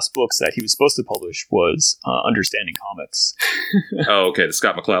one of the last books that he was supposed to publish was Understanding Comics. Oh, okay, the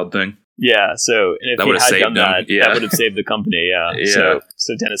Scott McCloud thing. Yeah, so and if That he would've had saved done them, that, yeah. that would have saved the company. Yeah. Yeah.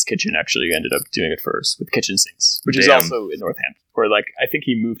 So Dennis Kitchen actually ended up doing it first with Kitchen Sinks, which is Damn. also in Northampton. Or like I think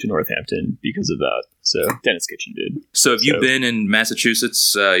he moved to Northampton because of that. So Dennis Kitchen did. So have you So- been in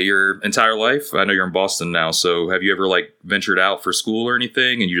Massachusetts your entire life? I know you're in Boston now. So have you ever like ventured out for school or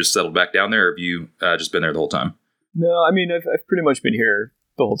anything, and you just settled back down there, or have you just been there the whole time? No, I mean I've pretty much been here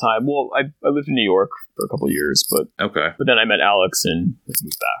the whole time. Well, I lived in New York for a couple of years, but Okay. then I met Alex and like,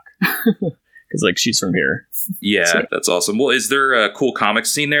 moved back because like she's from here. Yeah, So- that's awesome. Well, is there a cool comic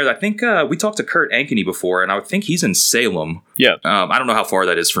scene there? I think we talked to Kurt Ankeny before, and I think he's in Salem. Yeah. I don't know how far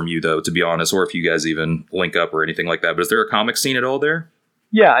that is from you, though, to be honest, or if you guys even link up or anything like that. But is there a comic scene at all there?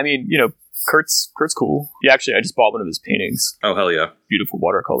 Yeah, I mean Kurt's cool. Yeah, actually, I just bought one of his paintings. Oh, hell yeah. Beautiful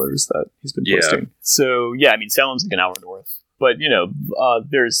watercolors that he's been Yeah. posting. So yeah, I mean Salem's like an hour north, but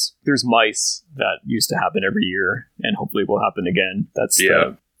there's mice that used to happen every year, and hopefully will happen again. That's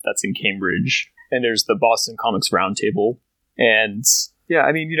that's in Cambridge, and there's the Boston Comics Roundtable, and yeah,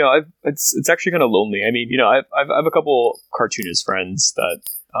 I mean it's actually kind of lonely. I mean I've a couple cartoonist friends that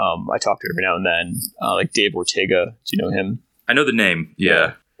I talk to every now and then, like Dave Ortega. Do you know him? I know the name.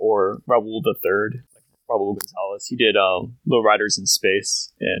 Yeah. Or Raul the Third, like Raul Gonzalez. He did Low Riders in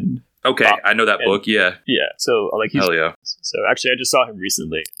Space, and Okay, I know that and- book. Yeah. yeah, so like he's Hell yeah. so actually I just saw him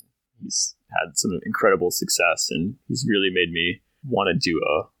recently. He's had some incredible success, and he's really made me want to do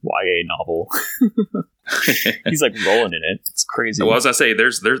a YA novel. He's like rolling in it. It's crazy. Well, as I say,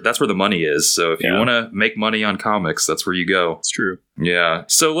 there's that's where the money is. So if you Yeah. want to make money on comics, that's where you go. It's true. Yeah.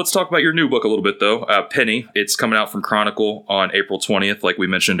 So let's talk about your new book a little bit, though. Penny. It's coming out from Chronicle on April 20th, like we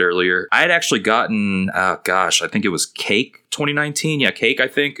mentioned earlier. I had actually gotten, I think it was Cake 2019. Yeah, Cake, I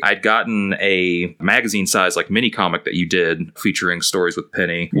think. I'd gotten a magazine size, like mini comic that you did featuring stories with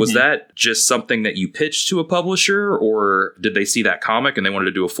Penny. Was that just something that you pitched to a publisher, or did they see that comic and they wanted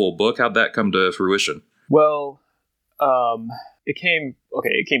to do a full book? How'd that come to fruition? Well, it came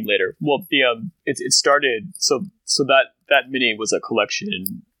later. Well, it started so that mini was a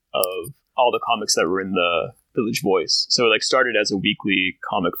collection of all the comics that were in the Village Voice. So it like started as a weekly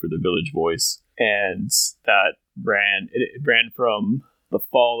comic for the Village Voice, and that ran from the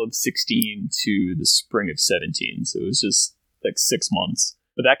fall of 16 to the spring of 17. So it was just like 6 months.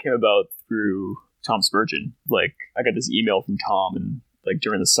 But that came about through Tom Spurgeon. Like, I got this email from Tom, and like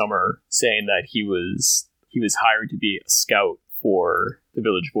during the summer, saying that he was hired to be a scout for the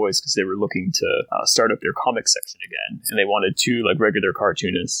Village Voice because they were looking to start up their comic section again, and they wanted 2 like regular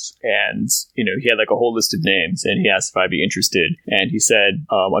cartoonists. And he had like a whole list of names, and he asked if I'd be interested, and he said,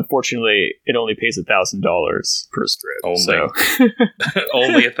 unfortunately, it only pays $1,000 per strip. Only, so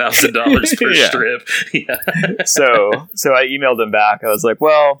only $1,000 per Yeah. strip. Yeah, so I emailed him back. I was like,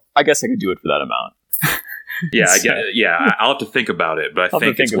 well, I guess I could do it for that amount. yeah, I So- get it. Yeah, I'll have to think about it, but I I'll have to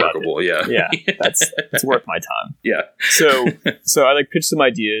think it's think about workable. Yeah, Yeah, it's worth my time. yeah. So I like pitched some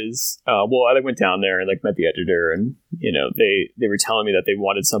ideas. Well, I like went down there and like met the editor, and they were telling me that they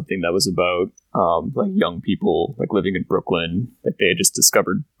wanted something that was about like young people like living in Brooklyn. Like they had just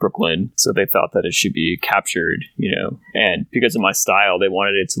discovered Brooklyn, so they thought that it should be captured. And because of my style, they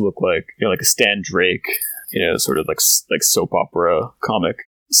wanted it to look like like a Stan Drake, sort of like soap opera comic.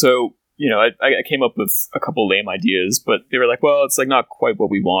 So I came up with a couple lame ideas, but they were like, well, it's like not quite what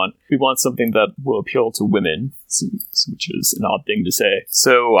we want. We want something that will appeal to women, which is an odd thing to say.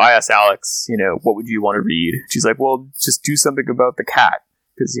 So I asked Alex, what would you want to read? She's like, well, just do something about the cat.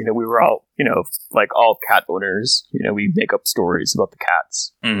 Because, we were all, like all cat owners, we make up stories about the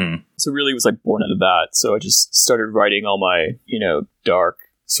cats. Mm-hmm. So really it was like born out of that. So I just started writing all my, dark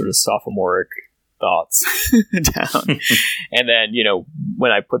sort of sophomoric thoughts down. And then,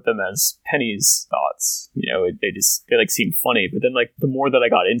 when I put them as Penny's thoughts, they like seemed funny. But then like the more that I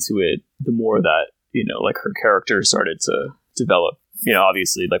got into it, the more that, like her character started to develop.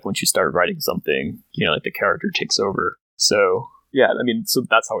 Obviously like once you start writing something, like the character takes over. So yeah, I mean, so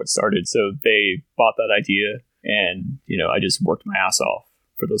that's how it started. So they bought that idea, and, I just worked my ass off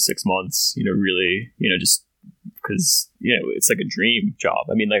for those 6 months, really, just because it's like a dream job.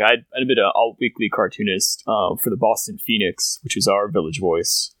 I mean, like I'd been an all-weekly cartoonist for the Boston Phoenix, which was our Village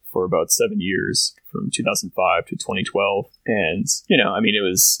Voice, for about 7 years, from 2005 to 2012. And I mean, it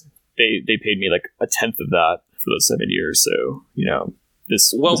was they paid me like a tenth of that for those 7 years. So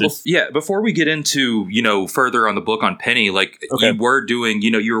this Well, was before we get into, further on the book on Penny, like Okay. you were doing,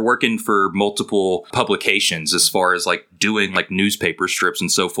 you were working for multiple publications as far as like doing like newspaper strips and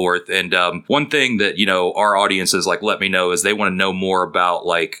so forth. And one thing that, our audiences like let me know is they want to know more about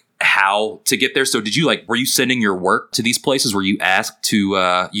like how to get there. So were you sending your work to these places? Were you asked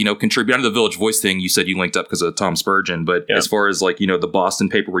to, contribute? Under the Village Voice thing, you said you linked up because of Tom Spurgeon, but Yeah. as far as like, the Boston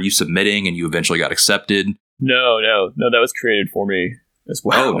paper, were you submitting and you eventually got accepted? No, that was created for me as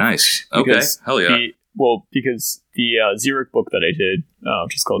well. Oh, nice. Okay. Because Hell yeah. because the Zurich book that I did,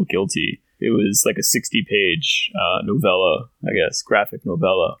 which is called Guilty, it was like a 60-page novella, I guess, graphic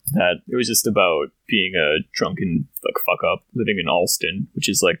novella, that it was just about being a drunken like fuck up living in Allston, which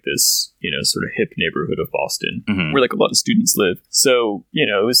is like this, sort of hip neighborhood of Boston, Mhm. where like a lot of students live. So,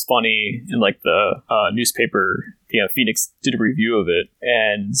 it was funny, and like the newspaper, Phoenix did a review of it,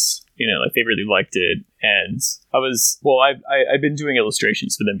 and like they really liked it. And I've been doing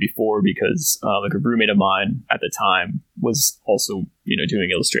illustrations for them before because like a roommate of mine at the time was also doing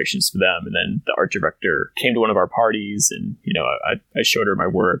illustrations for them. And then the art director came to one of our parties, and I showed her my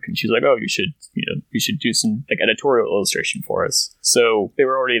work, and she's like, oh, you should do some like editorial illustration for us. So they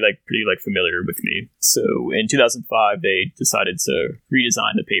were already like pretty like familiar with me. So in 2005 they decided to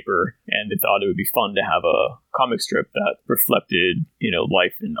redesign the paper, and they thought it would be fun to have a comic strip that reflected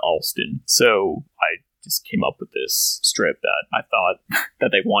life in Allston. So I just came up with this strip that I thought that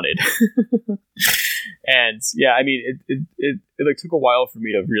they wanted. And yeah, I mean, it like took a while for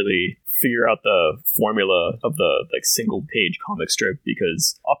me to really figure out the formula of the like single page comic strip,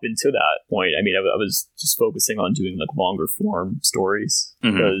 because up until that point, I mean, I was just focusing on doing like longer form stories,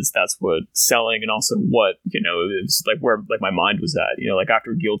 Mhm. because that's what selling, and also what, it was like where like my mind was at, like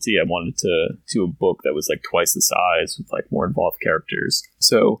after Guilty, I wanted to do a book that was like twice the size with like more involved characters.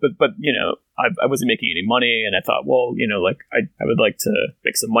 So, but I wasn't making any money, and I thought, well, like I would like to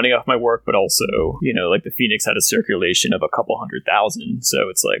make some money off my work, but also, like the Phoenix had a circulation of a couple 100,000. So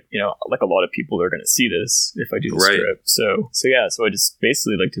it's like, like a lot of people are going to see this if I do the Right. strip. So I just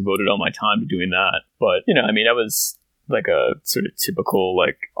basically like devoted all my time to doing that. But, I mean, I was like a sort of typical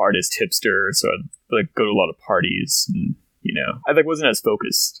like artist hipster. So I'd like go to a lot of parties, and, I like wasn't as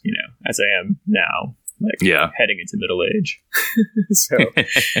focused, as I am now. Like Yeah. heading into middle age. So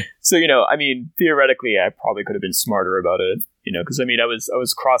I mean, theoretically, I probably could have been smarter about it, because I mean, I was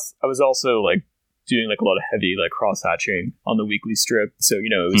also like doing like a lot of heavy like cross hatching on the weekly strip. So, you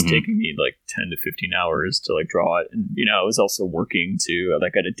know, it was taking me like 10 to 15 hours to like draw it. And, you know, I was also working to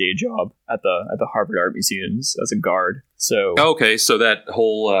like at a day job at the Harvard Art Museums as a guard. So Okay, so that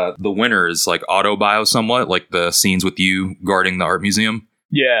whole the winter is like autobio somewhat, like the scenes with you guarding the art museum.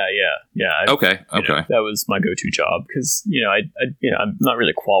 yeah. Okay. You know, that was my go-to job because, you know, I'm not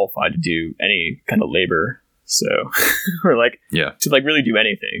really qualified to do any kind of labor. So, or like, to like really do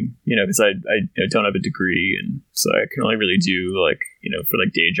anything, you know, because I don't have a degree. And so I can only really do like, you know, for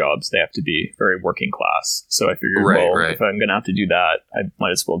like day jobs, they have to be very working class. So I figured, if I'm going to have to do that, I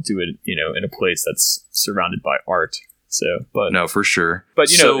might as well do it, you know, in a place that's surrounded by art. So, but no, for sure. But,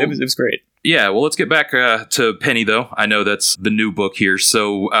 you know, it was great. Yeah, well, let's get back to Penny, though. I know that's the new book here.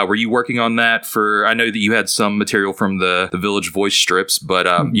 So were you working on that for... I know that you had some material from the Village Voice strips, but,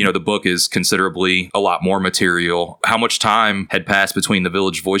 you know, the book is considerably a lot more material. How much time had passed between the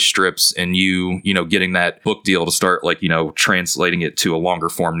Village Voice strips and you know, getting that book deal to start, like, you know, translating it to a longer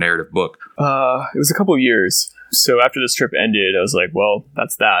form narrative book? It was a couple of years. So after the strip ended, I was like, well,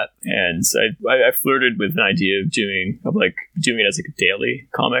 that's that. And I flirted with an idea of doing it as like a daily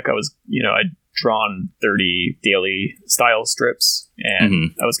comic. I was, you know, I'd drawn 30 daily style strips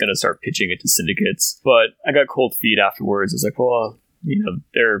and I was going to start pitching it to syndicates, but I got cold feet afterwards. I was like, well, you know,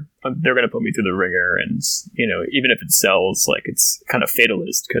 they're going to put me through the ringer, and, you know, even if it sells, like, it's kind of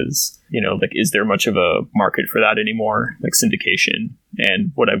fatalist because, you know, like, is there much of a market for that anymore, like syndication,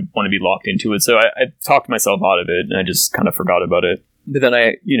 and would I want to be locked into it? So I talked myself out of it, and I just kind of forgot about it. But then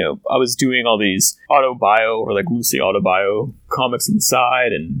I was doing all these autobio or like loosely autobio comics on the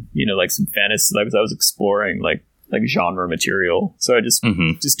side, and, you know, like some fantasy, like I was exploring like genre material. So I just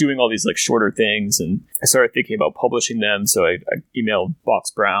doing all these like shorter things, and I started thinking about publishing them. So I emailed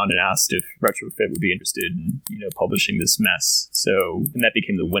Box Brown and asked if Retrofit would be interested in, you know, publishing this mess. So, and that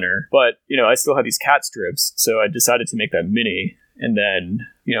became the winner. But, you know, I still had these cat strips, so I decided to make that mini. And then,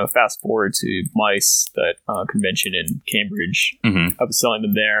 you know, fast forward to Mice, that convention in Cambridge. I was selling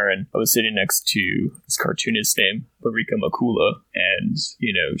them there, and I was sitting next to this cartoonist named Marika Makula, and,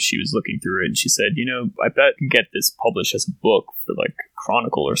 you know, she was looking through it, and she said, you know, I bet I can get this published as a book for like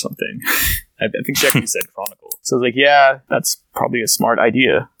Chronicle or something. I think she actually said Chronicle. So I was like, yeah, that's probably a smart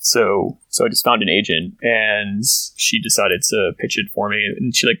idea. So I just found an agent, and she decided to pitch it for me.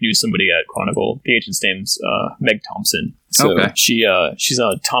 And she like knew somebody at Chronicle. The agent's name's Meg Thompson. So she's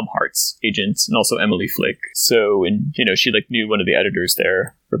a Tom Hart's agent, and also Emily Flick. So, and, you know, she like knew one of the editors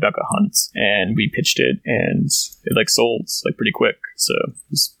there, Rebecca Hunt, and we pitched it, and it like sold like pretty quick. So it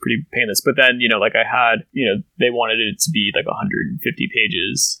was pretty painless. But then, you know, like I had, you know, they wanted it to be like 150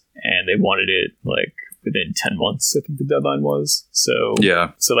 pages, and they wanted it like within 10 months, I think the deadline was. So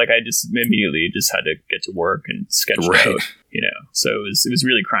so like I just immediately just had to get to work and sketch it out, you know. So it was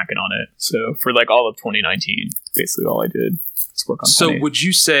really cranking on it. So for like all of 2019, basically all I did was work on So Penny. would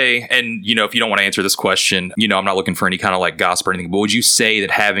you say, and, you know, if you don't want to answer this question, you know, I'm not looking for any kind of like gossip or anything, but would you say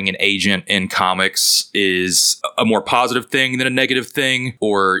that having an agent in comics is a more positive thing than a negative thing?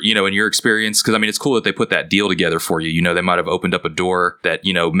 Or, you know, in your experience, because I mean, it's cool that they put that deal together for you. You know, they might have opened up a door that,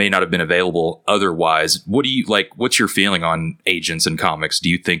 you know, may not have been available otherwise. What do you like? What's your feeling on agents in comics? Do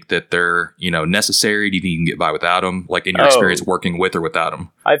you think that they're, you know, necessary? Do you think you can get by without them? Like in your experience working with or without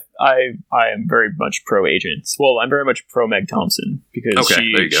them? I am very much pro agents. Well, I'm very much pro Meg Thompson because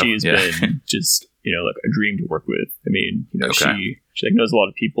she's been just, you know, like a dream to work with. I mean, you know, she like knows a lot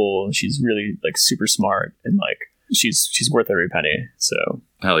of people, and she's really like super smart, and like she's worth every penny. So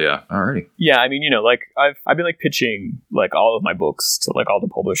hell yeah. Alrighty. Yeah, I mean, you know, like I've been like pitching like all of my books to like all the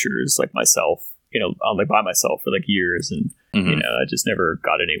publishers, like myself, you know, like by myself for like years, and you know, I just never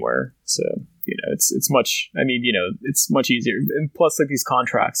got anywhere. So, you know, it's much, I mean, you know, it's much easier, and plus like these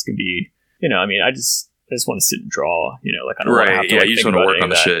contracts can be, you know, I mean, I just want to sit and draw, you know, like I don't want to have to, like, you just want to work on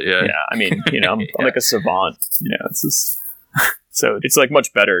the shit. Yeah, I mean, you know, I'm like a savant, you know, it's just so it's like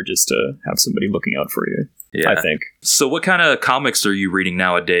much better just to have somebody looking out for you. I think. So what kind of comics are you reading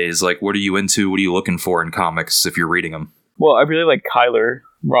nowadays? Like, what are you into? What are you looking for in comics if you're reading them? Well, I really like Kyler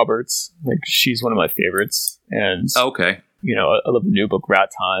Roberts. Like, she's one of my favorites. And you know, I love the new book Rat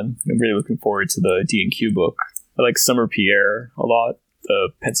Time. I'm really looking forward to the D&Q book. I like Summer Pierre a lot. The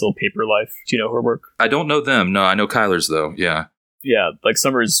Pencil Paper Life. Do you know her work? I don't know them. No, I know Kyler's though. Yeah, like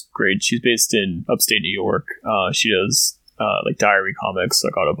Summer's great. She's based in upstate New York. She does like diary comics,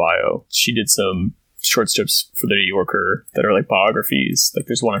 like autobio. She did some short strips for the New Yorker that are like biographies. Like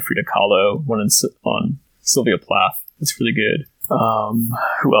there's one on Frida Kahlo, one on Sylvia Plath. It's really good.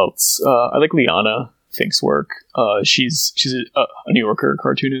 Who else? I like Liana Fink's work. She's a New Yorker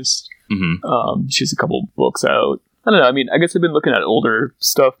cartoonist. She has a couple books out. I don't know. I mean, I guess I've been looking at older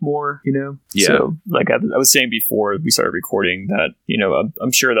stuff more, you know? Yeah. So, like I was saying before we started recording that, you know,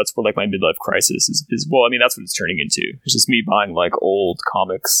 I'm sure that's what like my midlife crisis is. Well, I mean, that's what it's turning into. It's just me buying like old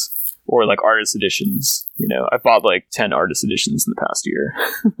comics or like artist editions. You know, I bought like 10 artist editions in the past year.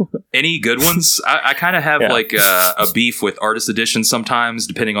 Any good ones? I kind of have Yeah. like a beef with artist editions sometimes,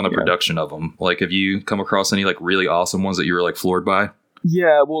 depending on the Yeah. production of them. Like, have you come across any like really awesome ones that you were like floored by?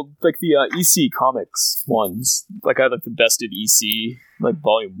 Yeah, well, like the EC Comics ones, like I have like the Best of EC, like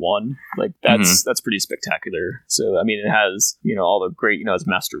Volume 1, like that's pretty spectacular. So, I mean, it has, you know, all the great, you know, it's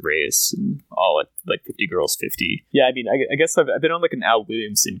Master Race and all like 50 Girls 50. Yeah, I mean, I guess I've been on like an Al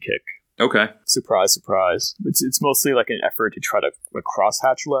Williamson kick. Okay. Surprise, surprise. It's mostly like an effort to try to like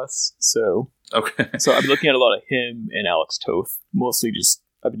crosshatch less. So Okay. I've been looking at a lot of him and Alex Toth, mostly just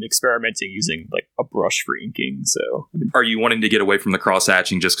I've been experimenting using like a brush for inking. So Are you wanting to get away from the cross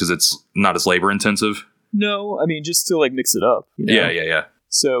hatching just because it's not as labor intensive? no, I mean just to like mix it up. You know? Yeah.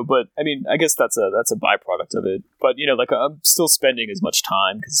 So, but I mean, I guess that's a byproduct of it. But you know, like I'm still spending as much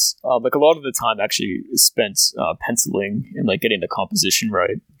time because like a lot of the time actually is spent penciling and like getting the composition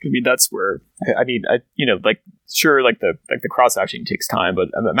right. I mean, that's where I you know, like sure, like the cross hatching takes time, but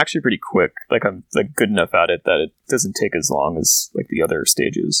I'm actually pretty quick. Like I'm like good enough at it that it doesn't take as long as like the other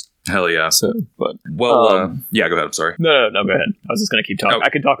stages. Hell yeah. So, but Well, yeah, go ahead. I'm sorry. no, go ahead. I was just gonna keep talking. Oh. I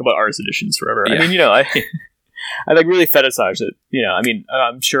could talk about artist editions forever. I Yeah. mean, you know, I like really fetishize it. You know, I mean,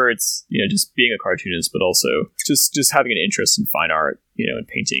 I'm sure it's, you know, just being a cartoonist, but also just having an interest in fine art, you know, and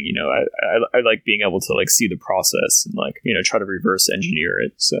painting. You know, I like being able to like see the process and like, you know, try to reverse engineer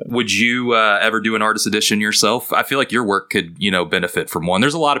it. So Would you ever do an artist edition yourself? I feel like your work could, you know, benefit from one.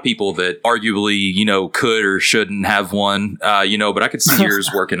 There's a lot of people that arguably, you know, could or shouldn't have one, you know, but I could see yours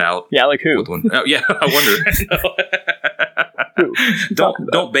working out yeah, like who? with one. Oh, yeah, I wonder. Who?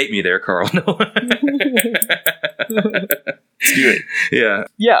 Don't bait me there, Carl. No. Let's do it. Yeah.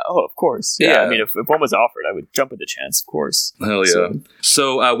 Yeah. Oh, of course. Yeah. Yeah. I mean, if one was offered, I would jump at the chance, of course. Hell yeah.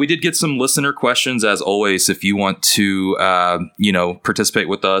 So we did get some listener questions, as always. If you want to, you know, participate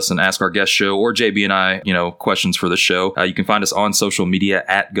with us and ask our guest show or JB and I, you know, questions for the show, you can find us on social media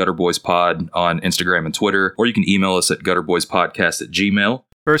at GutterBoysPod on Instagram and Twitter, or you can email us at gutterboyspodcast@gmail.com.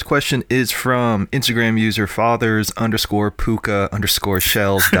 First question is from Instagram user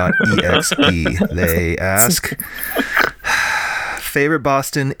fathers_puka_shells.exe. They ask, favorite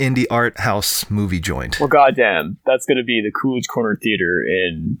Boston indie art house movie joint? Well, goddamn, that's going to be the Coolidge Corner Theater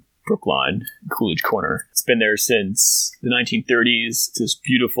in Brookline, Coolidge Corner. It's been there since the 1930s. It's this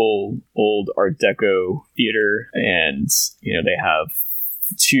beautiful old Art Deco theater, and you know they have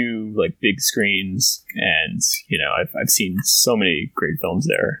 2 like big screens, and you know I've seen so many great films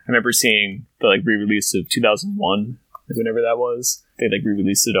there. I remember seeing the like re-release of 2001, like, whenever that was. They like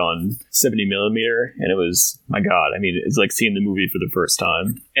re-released it on 70mm, and it was, my god, I mean, it's like seeing the movie for the first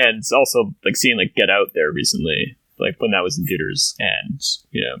time. And it's also like seeing like Get Out there recently, like when that was in theaters, and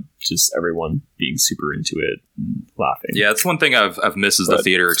you know just everyone being super into it and laughing. Yeah, that's one thing I've missed is the But-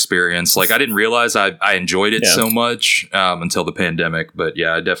 theater experience. Like, I didn't realize I enjoyed it Yeah. so much until the pandemic. But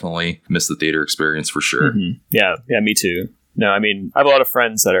yeah, I definitely missed the theater experience for sure. Mhm. Yeah, me too. No, I mean, I have a lot of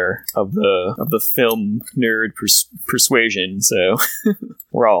friends that are of the film nerd persuasion, so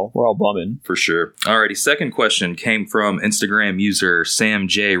we're all bumming. For sure. Alrighty, second question came from Instagram user Sam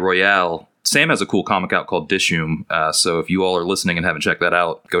J. Royale. Sam has a cool comic out called Dishoom, so if you all are listening and haven't checked that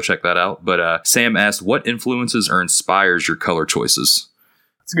out, go check that out. But Sam asked, what influences or inspires your color choices?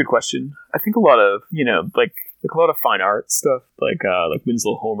 That's a good question. I think a lot of, you know, like a lot of fine art stuff, like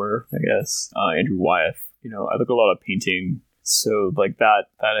Winslow Homer, I guess, Andrew Wyeth. You know, I look a lot of painting, so like that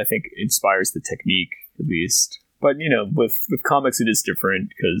I think inspires the technique at least. But you know, with comics it is different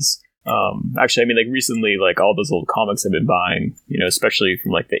because actually, I mean, like recently, like all those old comics I've been buying, you know, especially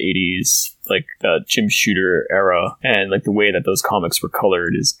from like the 80s, like the Jim Shooter era, and like the way that those comics were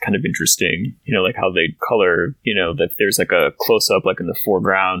colored is kind of interesting. You know, like how they color, you know, that there's like a close up, like in the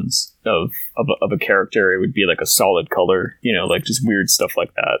foregrounds of a character, it would be like a solid color, you know, like just weird stuff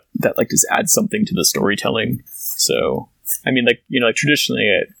like that like just adds something to the storytelling. So, I mean, like, you know, like traditionally,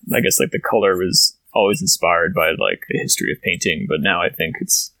 I guess like the color was always inspired by like the history of painting, but now I think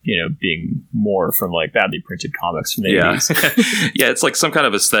it's, you know, being more from like badly printed comics from the 80s. Yeah, it's like some kind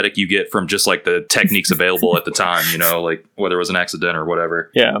of aesthetic you get from just like the techniques available at the time, you know, like whether it was an accident or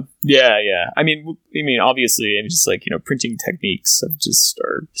whatever. Yeah. I mean, obviously, I mean, just like, you know, printing techniques are just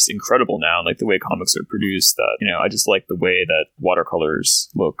incredible now. Like the way comics are produced, that, you know, I just like the way that watercolors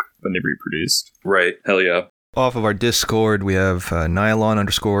look when they're reproduced. Right. Hell yeah. Off of our Discord, we have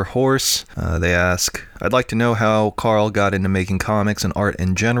nylon_horse. They ask, I'd like to know how Carl got into making comics and art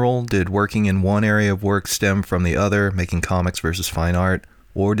in general. Did working in one area of work stem from the other, making comics versus fine art,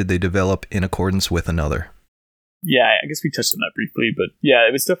 or did they develop in accordance with another? Yeah, I guess we touched on that briefly, but yeah,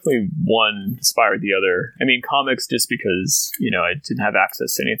 it was definitely one inspired the other. I mean, comics just because, I didn't have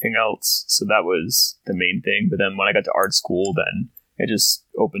access to anything else, so that was the main thing. But then when I got to art school, then it just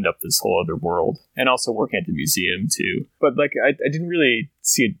opened up this whole other world. And also working at the museum too. But I didn't really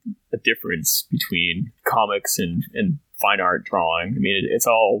see a difference between comics and fine art drawing. I mean, it's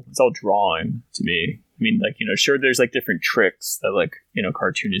all drawing to me. I mean, sure, there's different tricks that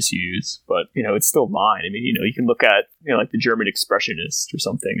cartoonists use, but it's still line. I mean, you can look at the German Expressionists or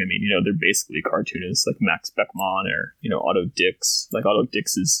something. I mean, they're basically cartoonists like Max Beckmann or Otto Dix, Otto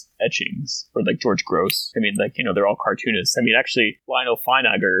Dix's etchings, or George Gross. I mean, they're all cartoonists. I mean, actually, Lionel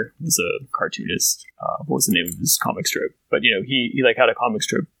Feinegger was a cartoonist. What was the name of his comic strip? But he had a comic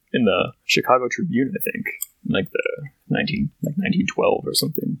strip in the Chicago Tribune, I think, in the 1912 or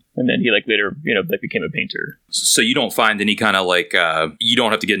something, and then he later became a painter. So you don't find any kind of you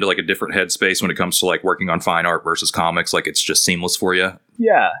don't have to get into a different headspace when it comes to working on fine art versus comics. It's just seamless for you.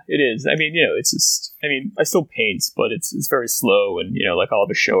 Yeah, it is. I mean, it's just, I still paint, but it's very slow, and I'll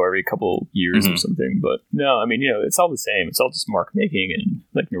have a show every couple years or something. But no, I mean, it's all the same. It's all just mark making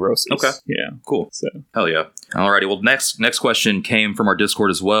and neurosis. Okay. Cool. So hell yeah. Alrighty. Well, next question came from our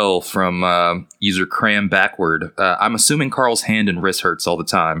Discord as well, from user Cram Backward. I'm assuming Carl's hand and wrist hurts all the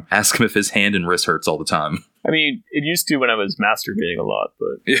time. Ask him if his hand and wrist hurts all the time. I mean, it used to when I was masturbating a lot,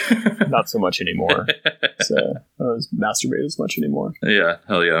 but not so much anymore. So I don't masturbate as much anymore. Yeah,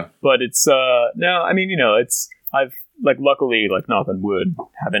 hell yeah. But it's no, I mean, I've luckily, knock on wood,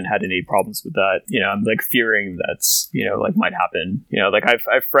 haven't had any problems with that. I'm fearing that's might happen. I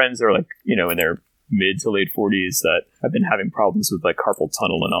have friends that are in their mid to late 40s that have been having problems with carpal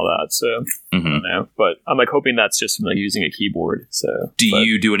tunnel and all that. So I don't know, but I'm hoping that's just from using a keyboard. So do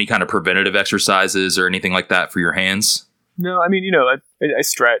you do any kind of preventative exercises or anything like that for your hands? No, I mean, I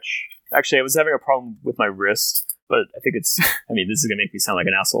stretch. Actually, I was having a problem with my wrist, but I think it's, I mean, this is gonna make me sound like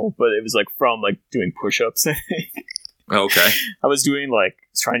an asshole, but it was from doing push-ups, I think. Okay. I was doing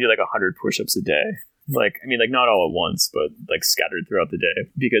trying to do 100 push-ups a day. Not all at once, but scattered throughout the day,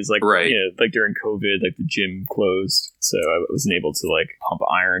 because right. During COVID, the gym closed, so I wasn't able to pump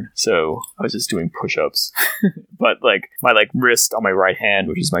iron, so I was just doing push-ups. But my wrist on my right hand,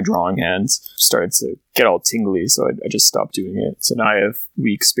 which is my drawing hands, started to get all tingly, so I just stopped doing it. So now I have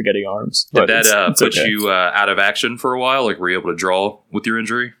weak spaghetti arms. Did that put you out of action for a while? Were you able to draw with your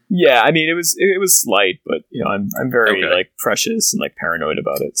injury? Yeah, I mean, it was slight, but I'm very precious and paranoid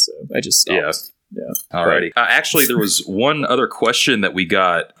about it, so I just stopped. Yeah. Yeah. Alrighty. Actually, there was one other question that we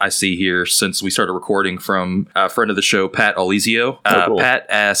got, I see here, since we started recording, from a friend of the show, Pat Olizio. Cool. Pat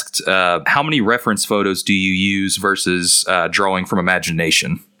asked, how many reference photos do you use versus drawing from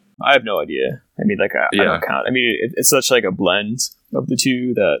imagination? I have no idea. I mean, I don't count. I mean, it's such a blend of the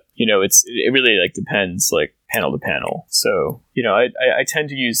two that, it really depends panel to panel. So, I tend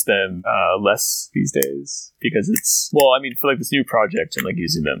to use them less these days because for this new project, I'm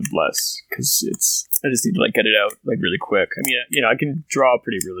using them less because I just need to get it out really quick. I mean, I can draw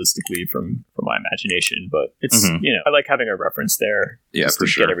pretty realistically from my imagination, but it's, I like having a reference there. Yeah, just for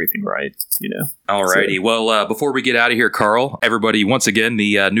to sure. Get everything right, Alrighty. So, well, before we get out of here, Carl, everybody, once again,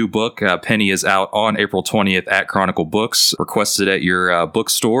 the new book, Penny, is out on April 20th at Chronicle Books. Request it at your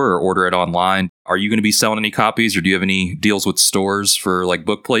bookstore or order it online. Are you going to be selling any copies, or do you have any deals with stores for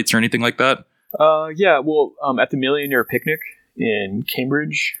book plates or anything like that? Yeah, well, at the Millionaire Picnic in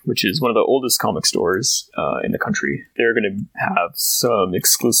Cambridge, which is one of the oldest comic stores in the country, they're going to have some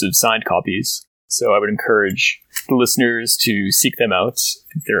exclusive signed copies. So I would encourage the listeners to seek them out.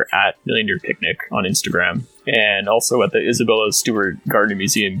 They're at Millionaire Picnic on Instagram. And also at the Isabella Stewart Gardner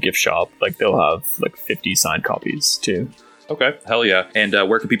Museum gift shop, they'll have 50 signed copies too. Okay, hell yeah. And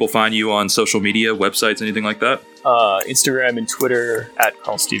where can people find you on social media, websites, anything like that? Instagram and Twitter at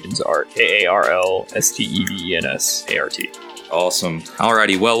Carl Stevens Art, KarlStevensArt. Awesome.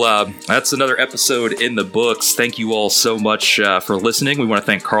 Alrighty, well, that's another episode in the books. Thank you all so much for listening. We want to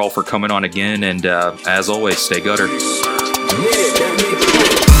thank Carl for coming on again, and as always, stay gutter. Yeah,